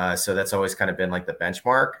 So that's always kind of been like the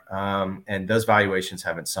benchmark. And those valuations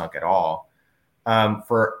haven't sunk at all.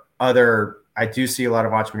 I do see a lot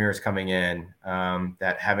of entrepreneurs coming in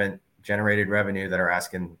that haven't generated revenue that are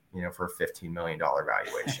asking, for a $15 million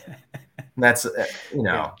valuation. That's,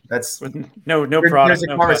 that's no product. There's a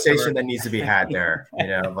conversation that needs to be had there,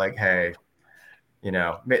 like, hey,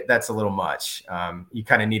 that's a little much. You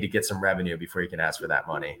kind of need to get some revenue before you can ask for that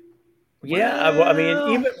money. Yeah. Well, I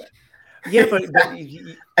mean, but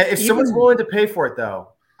if someone's willing to pay for it, though,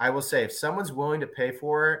 I will say, if someone's willing to pay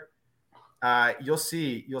for it, you'll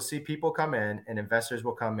see people come in, and investors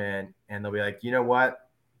will come in, and they'll be like, you know what?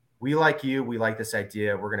 We like you. We like this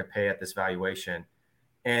idea. We're going to pay at this valuation.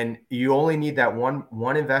 And you only need that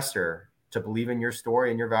one investor to believe in your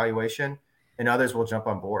story and your valuation, and others will jump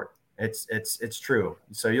on board. It's true.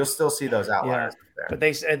 So you'll still see those outliers there. But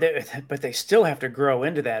they still have to grow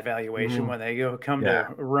into that valuation when they come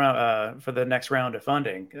to for the next round of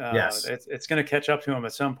funding. Yes, it's going to catch up to them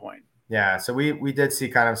at some point. Yeah. So we did see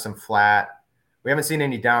kind of some flat. We haven't seen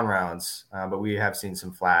any down rounds, but we have seen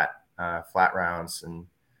some flat rounds, and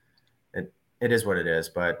it is what it is.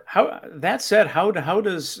 But that said, how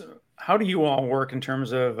do you all work in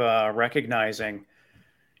terms of recognizing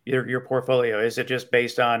your portfolio? Is it just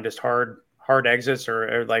based on just hard exits,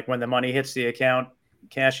 or like when the money hits the account,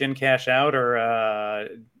 cash in, cash out, or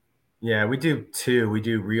Yeah, we do two. We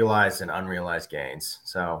do realized and unrealized gains.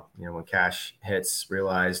 So, when cash hits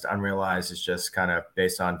realized, unrealized is just kind of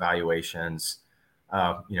based on valuations.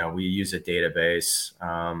 We use a database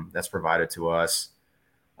that's provided to us.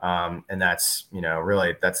 And that's,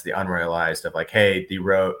 really that's the unrealized of like, hey,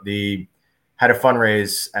 the had a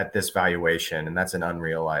fundraise at this valuation, and that's an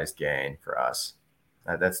unrealized gain for us.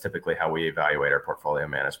 That's typically how we evaluate our portfolio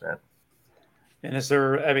management. And is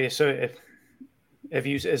there, I mean, so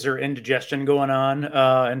is there indigestion going on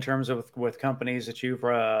in terms of with companies that you've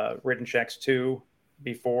written checks to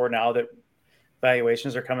before, now that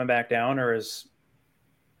valuations are coming back down, or is?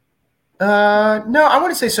 No, I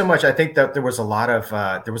wouldn't say so much. I think that there was a lot of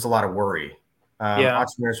worry.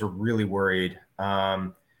 Entrepreneurs were really worried.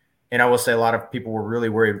 And I will say a lot of people were really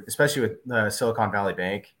worried, especially with Silicon Valley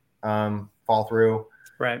Bank fall through.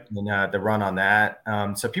 Right. And the run on that.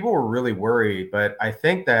 So people were really worried, but I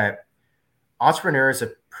think that entrepreneurs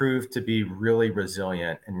have proved to be really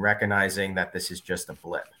resilient in recognizing that this is just a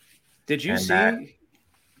blip. Did you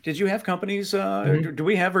have companies, do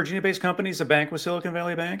we have Virginia-based companies that bank with Silicon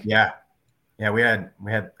Valley Bank? Yeah. Yeah,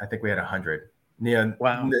 I think we had 100.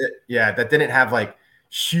 Wow. Yeah, that didn't have like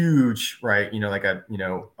huge, right? Like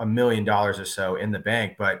 $1 million or so in the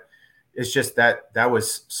bank, but it's just that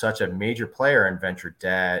was such a major player in venture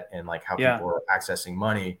debt and like how people were accessing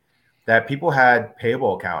money, that people had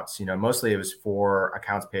payable accounts. Mostly it was for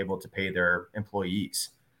accounts payable to pay their employees.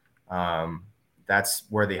 That's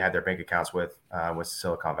where they had their bank accounts with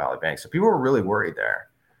Silicon Valley Bank. So people were really worried there.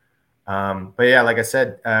 But yeah, like I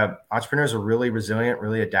said, entrepreneurs are really resilient,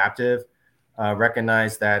 really adaptive,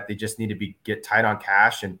 recognize that they just need to get tight on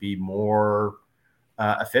cash and be more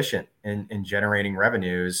efficient in generating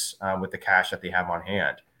revenues with the cash that they have on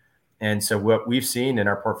hand. And so what we've seen in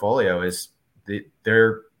our portfolio is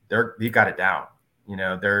they've got it down.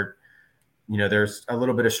 There's a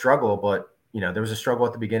little bit of struggle, but there was a struggle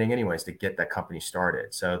at the beginning anyways to get that company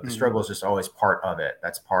started. So the struggle is just always part of it.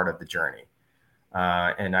 That's part of the journey.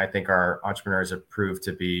 And I think our entrepreneurs have proved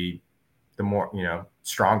to be the more,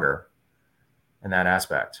 stronger in that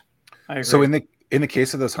aspect. I agree. So in the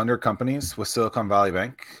case of those 100 companies with Silicon Valley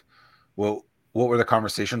Bank, well, what were the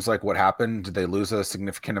conversations like? What happened? Did they lose a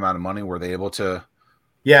significant amount of money? Were they able to?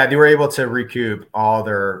 Yeah, they were able to recoup all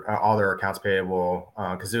their accounts payable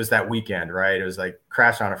because it was that weekend, right? It was like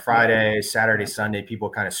crashed on a Friday, Saturday, Sunday. People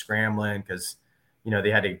kind of scrambling because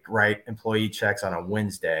they had to write employee checks on a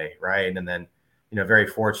Wednesday, right? And then very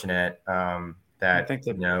fortunate that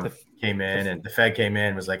came in and the Fed came in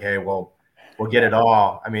and was like, hey, well, we'll get it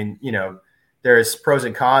all. I mean, there's pros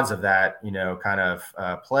and cons of that, kind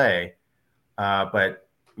of play. But,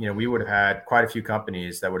 we would have had quite a few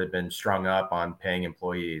companies that would have been strung up on paying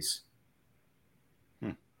employees.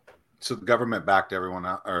 So the government backed everyone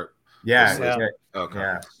out, or okay,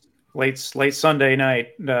 yeah. Late Sunday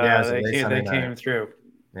night, they came through.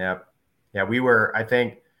 Yeah, we were. I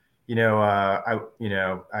think,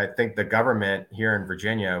 I think the government here in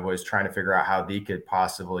Virginia was trying to figure out how they could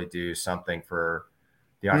possibly do something for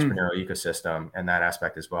the entrepreneurial ecosystem and that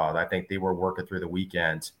aspect as well. I think they were working through the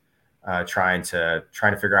weekend, trying to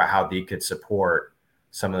figure out how they could support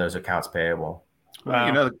some of those accounts payable.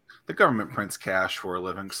 Wow. The government prints cash for a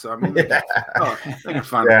living, so I mean, they can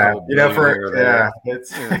find a couple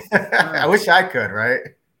I wish I could, right?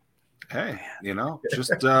 Hey,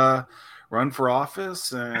 just run for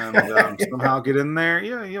office and somehow get in there.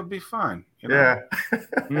 Yeah, you'll be fine. Yeah.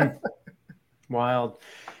 Wild.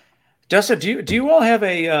 Dustin, do you all have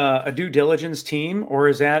a due diligence team, or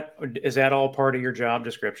is that all part of your job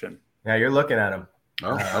description? Yeah, you're looking at them.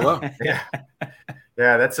 Oh, hello.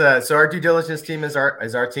 Yeah, that's so our due diligence team is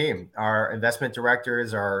our team. Our investment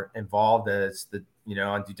directors are involved as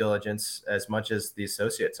on due diligence as much as the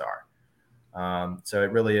associates are. So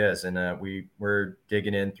it really is, and we're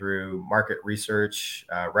digging in through market research,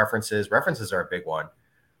 references. References are a big one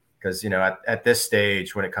because at this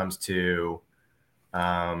stage when it comes to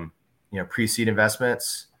pre-seed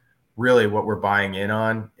investments, really what we're buying in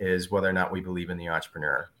on is whether or not we believe in the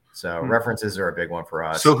entrepreneur. So references are a big one for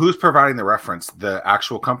us. So who's providing the reference? The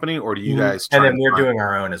actual company, or do you guys? And then we're doing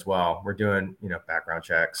our own as well. We're doing, background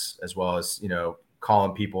checks as well as,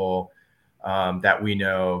 calling people that we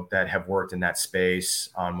know that have worked in that space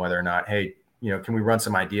on whether or not, hey, can we run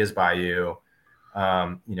some ideas by you?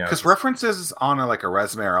 Because references on a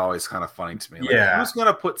resume are always kind of funny to me. Who's going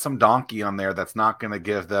to put some donkey on there that's not going to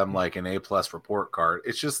give them like an A+ report card?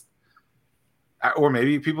 It's just, or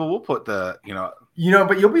maybe people will put the,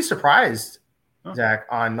 but you'll be surprised, Zach,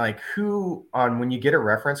 on when you get a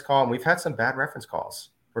reference call, and we've had some bad reference calls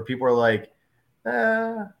where people are like,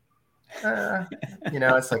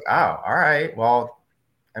 It's like, oh, all right. Well,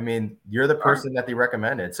 I mean, you're the person that they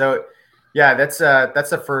recommended. So yeah, that's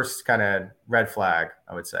the first kind of red flag,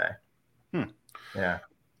 I would say. Yeah.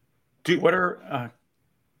 What are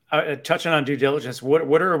touching on due diligence?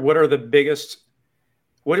 What are the biggest?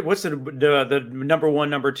 What's the number one,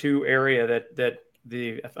 number two area that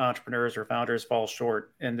the entrepreneurs or founders fall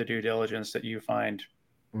short in the due diligence that you find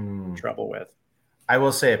trouble with? I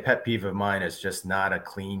will say a pet peeve of mine is just not a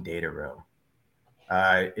clean data room.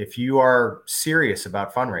 If you are serious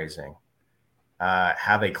about fundraising,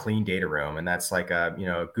 have a clean data room, and that's like a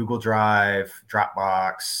Google Drive,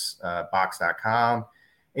 Dropbox, Box.com,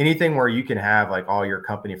 anything where you can have like all your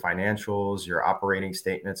company financials, your operating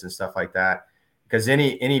statements, and stuff like that. Because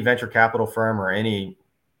any venture capital firm or any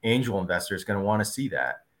angel investor is going to want to see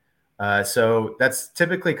that. So that's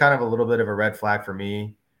typically kind of a little bit of a red flag for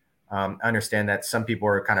me. I understand that some people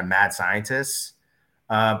are kind of mad scientists.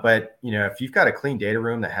 But if you've got a clean data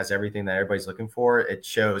room that has everything that everybody's looking for, it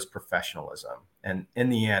shows professionalism. And in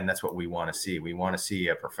the end, that's what we want to see. We want to see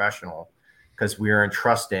a professional, because we are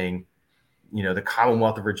entrusting, the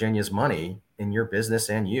Commonwealth of Virginia's money in your business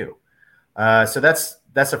and you. So that's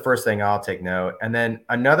the first thing I'll take note. And then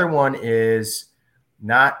another one is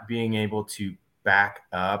not being able to back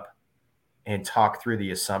up and talk through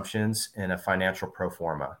the assumptions in a financial pro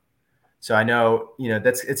forma. So I know,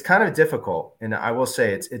 it's kind of difficult. And I will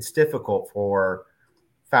say it's difficult for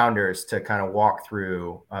founders to kind of walk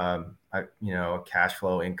through, a cash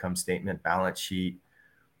flow, income statement, balance sheet.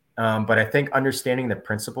 But I think understanding the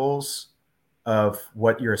principles of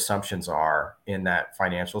what your assumptions are in that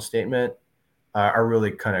financial statement are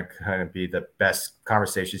really kind of be the best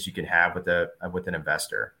conversations you can have with an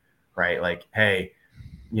investor, right? Like, hey,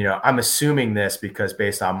 I'm assuming this because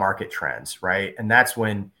based on market trends, right? And that's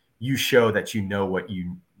when you show that you know what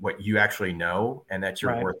you actually know, and that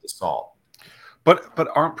you're worth the salt. But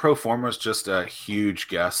aren't pro formas just a huge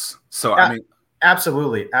guess? So yeah, I mean,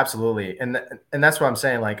 absolutely, and that's what I'm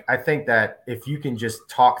saying. Like, I think that if you can just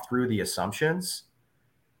talk through the assumptions,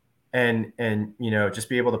 and just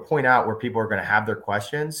be able to point out where people are going to have their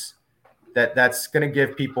questions, that's going to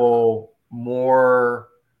give people more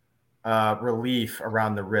relief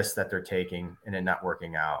around the risk that they're taking and it not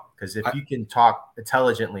working out. Because if you can talk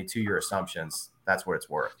intelligently to your assumptions, that's what it's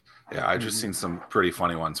worth. Yeah, I've just seen some pretty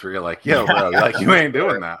funny ones where you're like, yo, bro, like, you ain't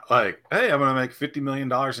doing that. Like, hey, I'm gonna make $50 million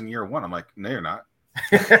in year one. I'm like, no, you're not.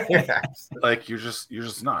 Like, you're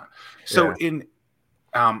just not. So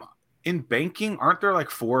in banking, aren't there like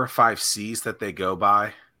 4 or 5 C's that they go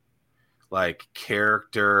by? Like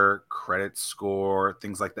character, credit score,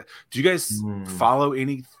 things like that. Do you guys follow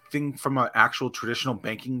anything from an actual traditional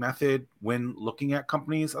banking method when looking at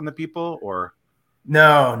companies on the people, or?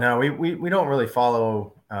 No, we don't really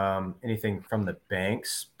follow anything from the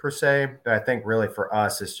banks per se. But I think really for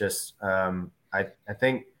us, it's just I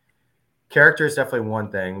think character is definitely one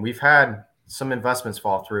thing. We've had some investments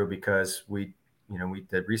fall through because we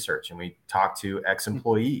did research and we talked to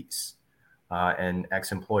ex-employees and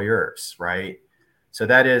ex-employers, right? So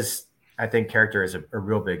that is, I think character is a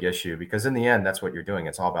real big issue, because in the end, that's what you're doing.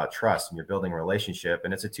 It's all about trust, and you're building a relationship,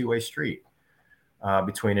 and it's a two-way street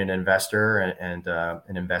between an investor and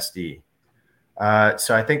an investee.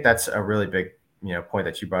 So I think that's a really big point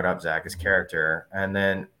that you brought up, Zach, is character. And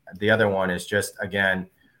then the other one is just, again,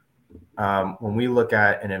 when we look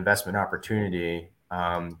at an investment opportunity,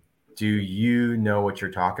 do you know what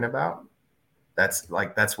you're talking about? That's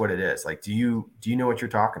what it is. Like, do you know what you're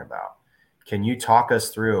talking about? Can you talk us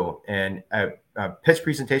through? And a pitch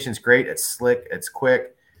presentation is great. It's slick. It's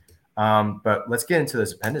quick. But let's get into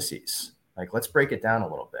those appendices. Like, let's break it down a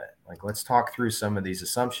little bit. Like, let's talk through some of these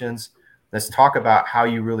assumptions. Let's talk about how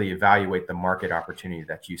you really evaluate the market opportunity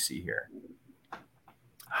that you see here.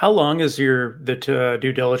 How long is the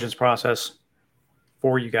due diligence process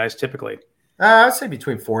for you guys typically? I'd say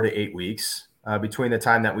between 4 to 8 weeks. Between the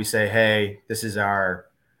time that we say, hey, this is our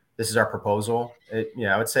proposal,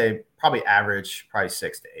 I would say probably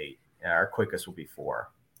 6 to 8. Yeah, our quickest will be 4.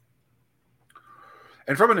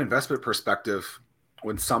 And from an investment perspective,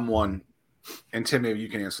 when someone, and Tim, maybe you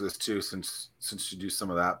can answer this too, since you do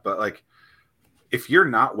some of that, but like, if you're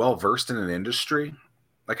not well versed in an industry,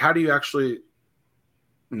 like, how do you actually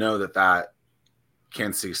know that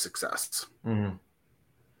can see success? Mm-hmm.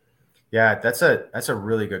 Yeah, that's a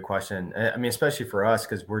really good question. I mean, especially for us,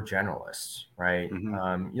 because we're generalists, right?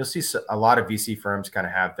 Mm-hmm. You'll see a lot of VC firms kind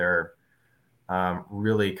of have their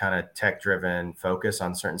really kind of tech-driven focus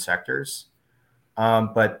on certain sectors.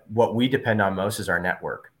 But what we depend on most is our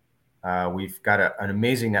network. We've got an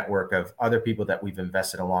amazing network of other people that we've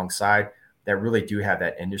invested alongside that really do have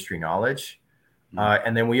that industry knowledge.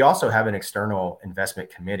 And then we also have an external investment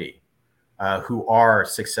committee who are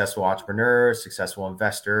successful entrepreneurs, successful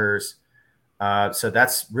investors. So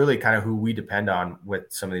that's really kind of who we depend on with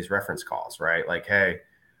some of these reference calls, right? Like, hey,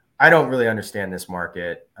 I don't really understand this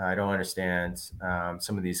market. I don't understand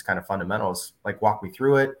some of these kind of fundamentals. Like, walk me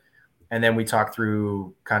through it. And then we talk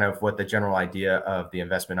through kind of what the general idea of the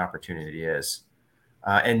investment opportunity is.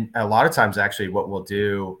 And a lot of times, actually, what we'll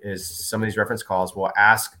do is some of these reference calls, we'll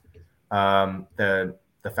ask the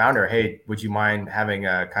founder, hey, would you mind having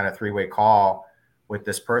a kind of three-way call with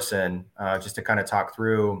this person just to kind of talk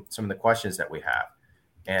through some of the questions that we have?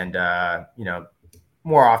 And,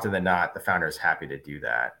 more often than not, the founder is happy to do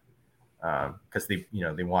that because they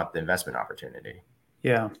want the investment opportunity.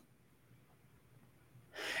 Yeah.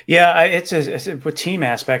 Yeah, it's a team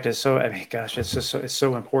aspect is so. I mean, gosh, it's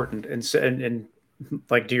so important. And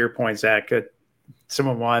like to your point, Zach,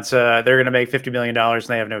 someone wants they're going to make $50 million and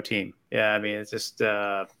they have no team. Yeah, I mean, it's just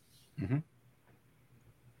they're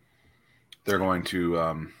going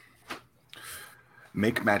to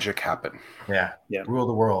make magic happen. Yeah, rule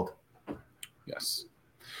the world. Yes.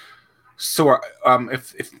 So,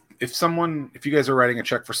 if you guys are writing a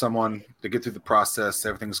check for someone to get through the process,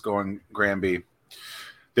 everything's going Granby,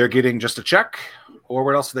 they're getting just a check, or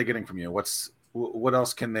what else are they getting from you? What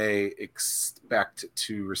else can they expect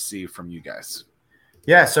to receive from you guys?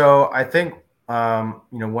 Yeah, so I think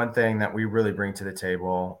one thing that we really bring to the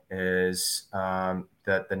table is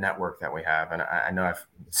the network that we have, and I know I've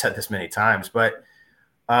said this many times, but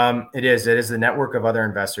it is the network of other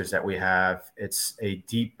investors that we have. It's a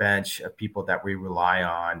deep bench of people that we rely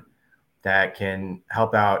on that can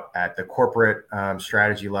help out at the corporate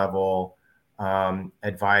strategy level,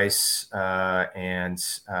 advice and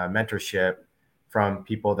mentorship from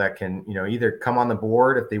people that can, either come on the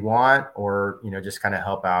board if they want, or, just kind of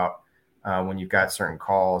help out when you've got certain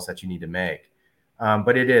calls that you need to make.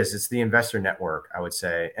 But it's the investor network, I would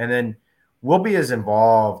say. And then we'll be as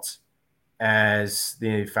involved as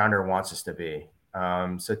the founder wants us to be.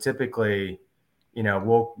 So typically,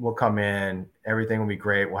 we'll come in, everything will be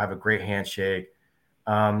great. We'll have a great handshake.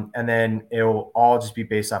 And then it will all just be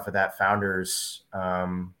based off of that founder's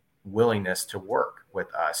willingness to work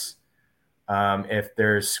with us. If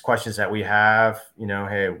there's questions that we have,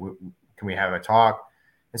 hey, can we have a talk?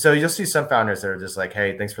 And so you'll see some founders that are just like,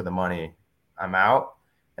 hey, thanks for the money, I'm out.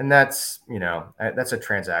 And that's a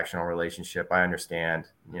transactional relationship. I understand,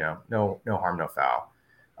 no harm, no foul.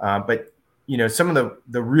 But some of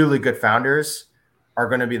the really good founders are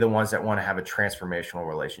going to be the ones that want to have a transformational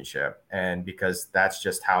relationship. And because that's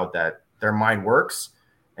just how their mind works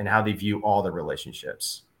and how they view all the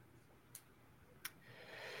relationships.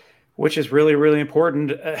 Which is really, really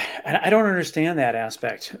important. I don't understand that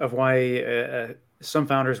aspect of why some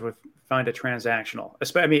founders would find it transactional.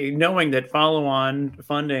 I mean, knowing that follow-on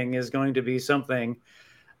funding is going to be something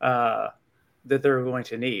that they're going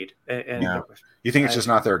to need. And you think it's just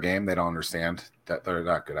not their game? They don't understand that they're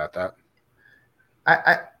not good at that?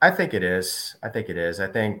 I think it is. I think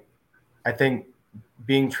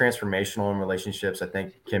being transformational in relationships, I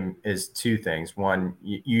think, is two things. One,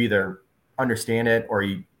 you either understand it or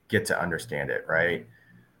you get to understand it, right?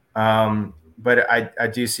 But I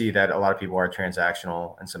do see that a lot of people are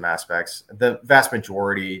transactional in some aspects. The vast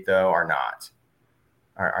majority, though, are not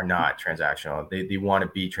transactional. They want to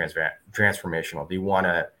be transformational. They want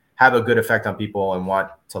to have a good effect on people and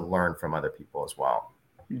want to learn from other people as well.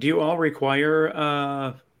 Do you all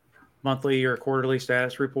require monthly or quarterly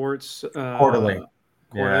status reports? Quarterly.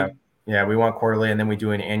 Yeah, we want quarterly, and then we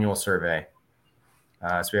do an annual survey.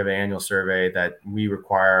 So we have an annual survey that we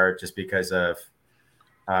require just because of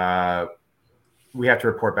we have to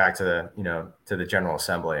report back to the General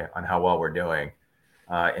Assembly on how well we're doing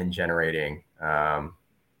in generating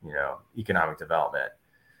economic development.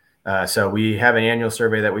 So we have an annual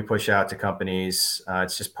survey that we push out to companies.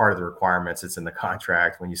 It's just part of the requirements. It's in the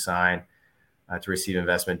contract when you sign to receive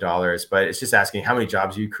investment dollars. But it's just asking how many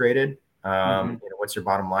jobs you created. What's your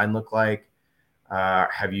bottom line look like?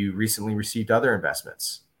 Have you recently received other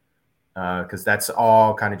investments? Because that's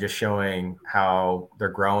all kind of just showing how they're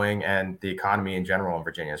growing, and the economy in general in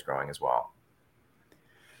Virginia is growing as well.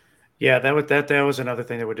 Yeah, that was another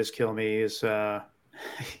thing that would just kill me is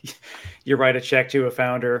you write a check to a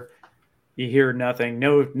founder, you hear nothing,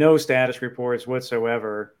 no status reports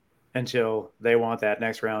whatsoever until they want that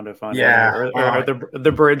next round of funding, or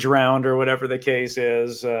the bridge round or whatever the case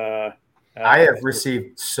is. I have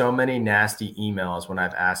received so many nasty emails when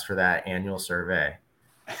I've asked for that annual survey.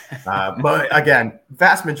 But again,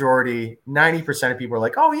 vast majority, 90% of people are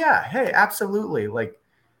like, oh yeah, hey, absolutely. Like,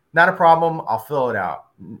 not a problem. I'll fill it out.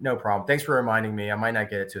 no problem. Thanks for reminding me. I might not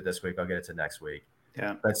get it to this week. I'll get it to next week.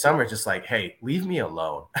 Yeah. But some are just like, hey, leave me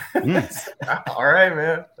alone. Mm. All right,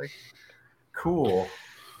 man. Like, cool.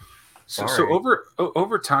 So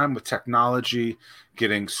over time with technology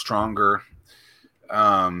getting stronger,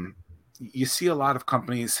 you see a lot of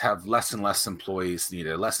companies have less and less employees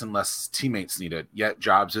needed, less and less teammates needed, yet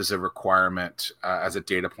jobs is a requirement as a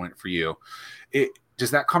data point for you.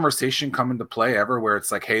 Does that conversation come into play ever where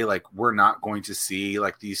it's like, hey, like we're not going to see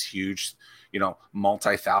like these huge,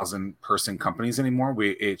 multi-thousand person companies anymore?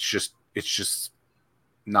 It's just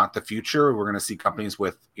not the future. We're going to see companies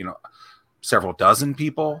with, several dozen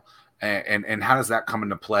people. And how does that come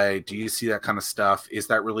into play? Do you see that kind of stuff? Is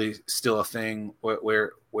that really still a thing?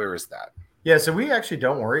 Where is that? Yeah, so we actually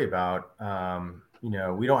don't worry about,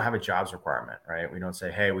 we don't have a jobs requirement, right? We don't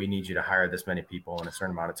say, hey, we need you to hire this many people in a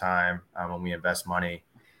certain amount of time when we invest money.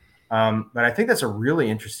 But I think that's a really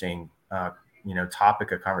interesting,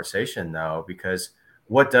 topic of conversation, though, because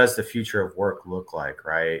what does the future of work look like,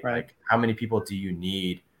 right? Like, how many people do you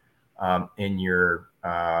need in your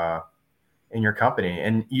company?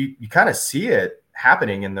 And you kind of see it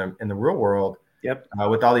happening in the real world. Yep.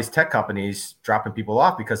 With all these tech companies dropping people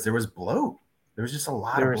off because there was bloat. There was just a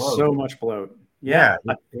lot of bloat. There was so much bloat. Yeah,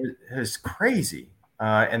 it was crazy.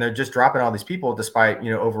 And they're just dropping all these people despite,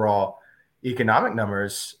 overall economic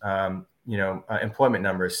numbers, employment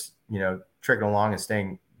numbers, trickling along and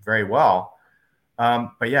staying very well.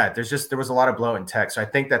 But yeah, there was a lot of bloat in tech. So I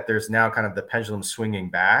think that there's now kind of the pendulum swinging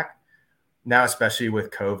back now, especially with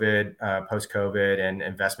COVID, post-COVID, and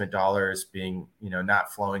investment dollars being,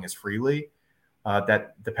 not flowing as freely.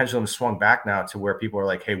 That the pendulum swung back now to where people are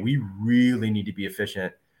like, hey, we really need to be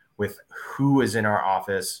efficient with who is in our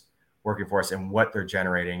office working for us and what they're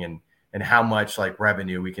generating and how much like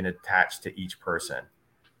revenue we can attach to each person.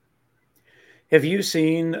 Have you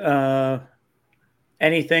seen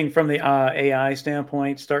anything from the AI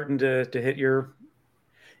standpoint starting to hit your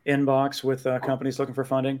inbox with companies looking for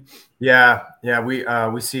funding? Yeah.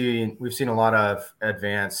 We've seen a lot of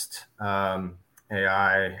advanced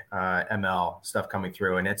AI, ML stuff coming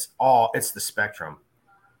through, and it's the spectrum.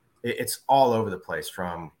 It's all over the place,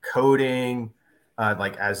 from coding,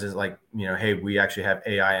 hey, we actually have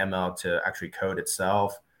AI ML to actually code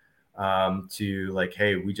itself, to like,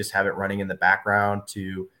 hey, we just have it running in the background,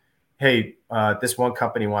 to, hey, this one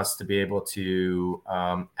company wants to be able to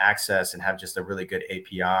access and have just a really good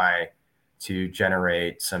API to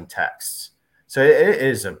generate some texts. So it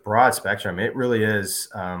is a broad spectrum. It really is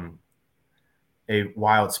a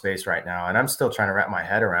wild space right now. And I'm still trying to wrap my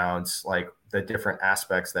head around like the different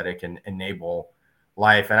aspects that it can enable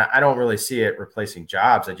life. And I don't really see it replacing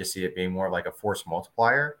jobs. I just see it being more like a force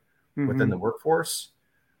multiplier within the workforce.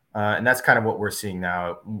 And that's kind of what we're seeing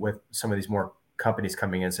now with some of these more companies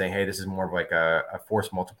coming in saying, hey, this is more of like a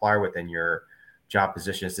force multiplier within your job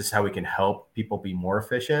positions. This is how we can help people be more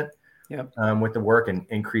efficient with the work and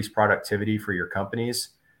increase productivity for your companies.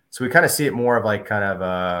 So we kind of see it more of like kind of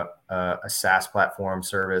a SaaS platform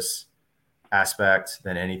service aspect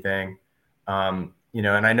than anything. And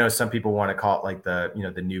I know some people want to call it like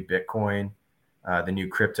the new Bitcoin, the new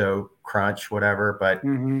crypto crunch, whatever. But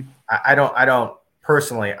I don't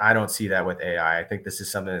personally, I don't see that with AI. I think this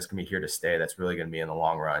is something that's going to be here to stay. That's really going to be in the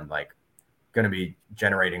long run, like going to be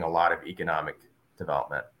generating a lot of economic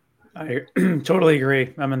development. I totally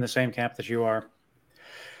agree. I'm in the same camp that you are.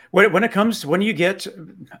 When you get,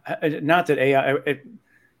 not that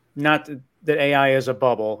AI is a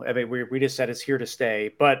bubble. I mean, we just said it's here to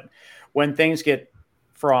stay. But when things get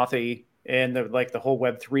frothy and the whole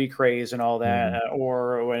Web3 craze and all that,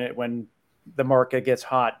 or when the market gets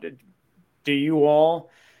hot, do you all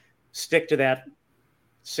stick to that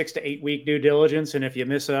 6 to 8 week due diligence? And if you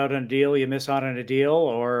miss out on a deal, you miss out on a deal,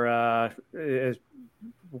 or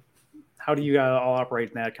how do you all operate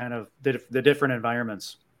in that kind of the different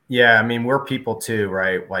environments? Yeah, I mean, we're people too,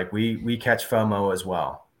 right? Like we catch FOMO as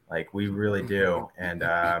well. Like we really do. And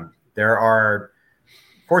there are,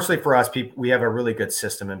 fortunately for us, we have a really good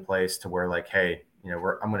system in place to where like, hey,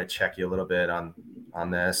 I'm going to check you a little bit on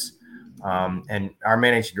this. And our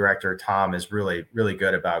managing director, Tom, is really, really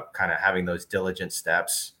good about kind of having those diligent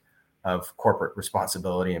steps of corporate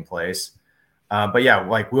responsibility in place. But yeah,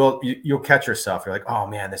 like you'll catch yourself. You're like, oh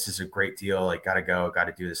man, this is a great deal. Like, got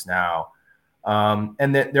to do this now.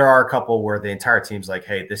 And then there are a couple where the entire team's like,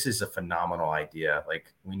 hey, this is a phenomenal idea.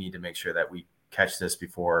 Like, we need to make sure that we catch this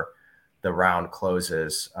before the round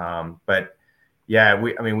closes. But yeah,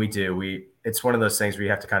 we do. It's one of those things where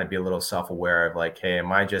you have to kind of be a little self-aware of like, hey,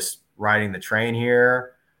 am I just riding the train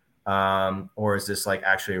here? Or is this like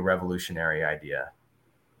actually a revolutionary idea?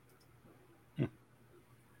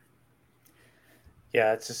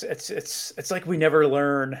 Yeah, it's like we never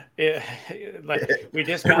learn. Like we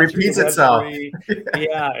just It got through the repeats itself. Web3.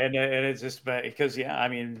 Yeah, and it's just because I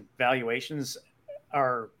mean valuations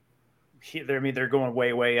are I mean they're going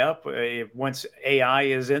way up once AI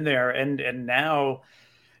is in there, and now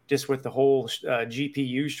just with the whole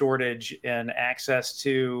GPU shortage and access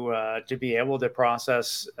to be able to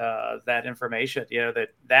process that information,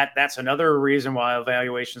 that's another reason why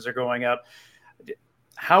valuations are going up.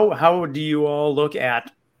 How do you all look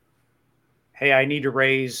at, hey, I need to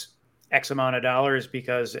raise X amount of dollars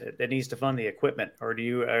because it needs to fund the equipment, or do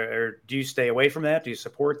you stay away from that? Do you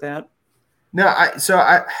support that? No,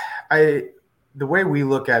 the way we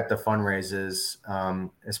look at the fundraisers,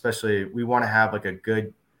 especially we want to have like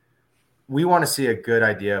we want to see a good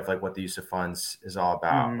idea of like what the use of funds is all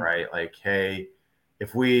about, right? Like, hey,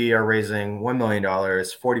 if we are raising $1 million,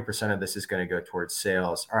 40% of this is going to go towards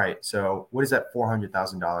sales. All right, so what is that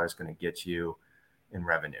 $400,000 going to get you in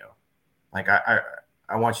revenue? Like, I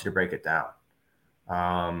want you to break it down,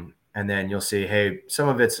 and then you'll see, hey, some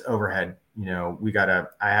of it's overhead. I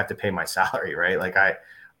have to pay my salary, right? Like,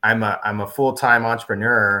 I'm a full-time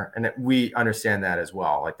entrepreneur, and we understand that as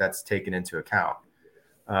well. Like, that's taken into account.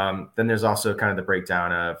 Then there's also kind of the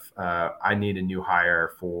breakdown of I need a new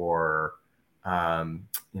hire for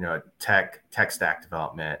tech stack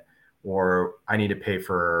development, or I need to pay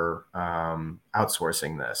for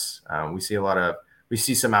outsourcing this. We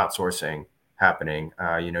see some outsourcing happening.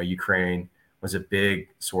 Ukraine was a big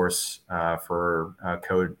source for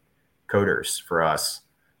coders for us.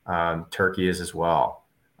 Turkey is as well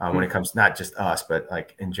when it comes not just us, but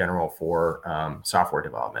like in general for software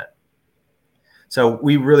development. So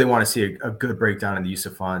we really want to see a good breakdown in the use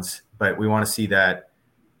of funds, but we want to see that,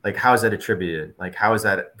 like, how is that attributed? Like, how is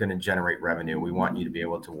that going to generate revenue? We want you to be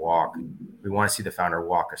able to we want to see the founder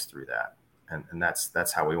walk us through that. And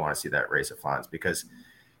that's how we want to see that raise of funds. Because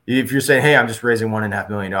if you're saying, hey, I'm just raising $1.5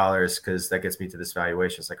 million because that gets me to this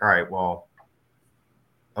valuation, it's like, all right, well,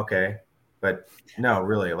 okay. But no,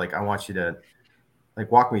 really, like, I want you to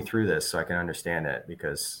like walk me through this so I can understand it,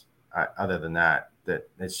 because other than that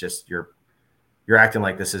it's just you're acting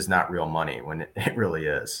like this is not real money when it really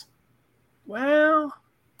is. Well,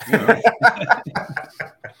 yeah.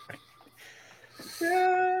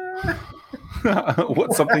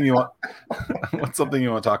 What's something you want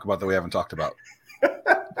to talk about that we haven't talked about?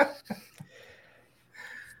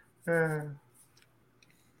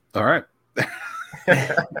 All right.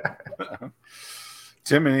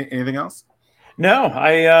 Tim, anything else?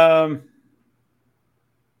 No,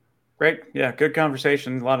 great. Yeah, good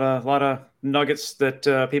conversation. A lot of nuggets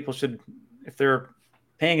that people should, if they're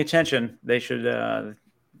paying attention, they should.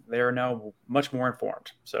 They are now much more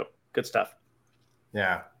informed. So good stuff.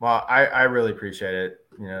 Yeah, well, I really appreciate it.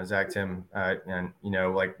 Zach, Tim, and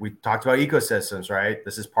like we talked about ecosystems, right?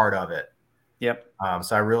 This is part of it. Yep.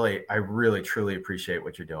 So I really truly appreciate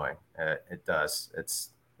what you're doing. It does.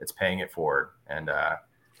 It's paying it forward, and I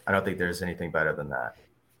don't think there's anything better than that.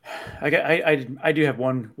 I do have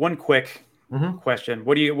one quick question.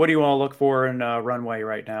 What do you all look for in Runway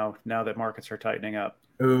right now that markets are tightening up?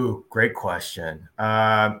 Ooh, great question.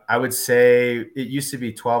 I would say it used to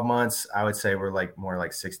be 12 months. I would say we're like more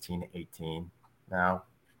like 16, 18 now.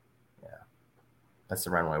 Yeah, that's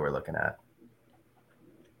the runway we're looking at.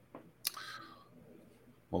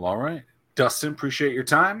 Well, all right. Dustin, appreciate your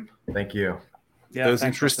time. Thank you. Yeah, those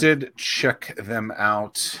interested, Dustin, check them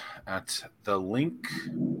out at the link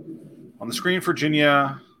on the screen,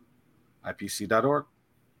 Virginia, IPC.org.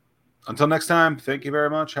 Until next time, thank you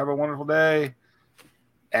very much. Have a wonderful day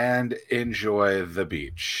and enjoy the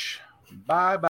beach. Bye-bye.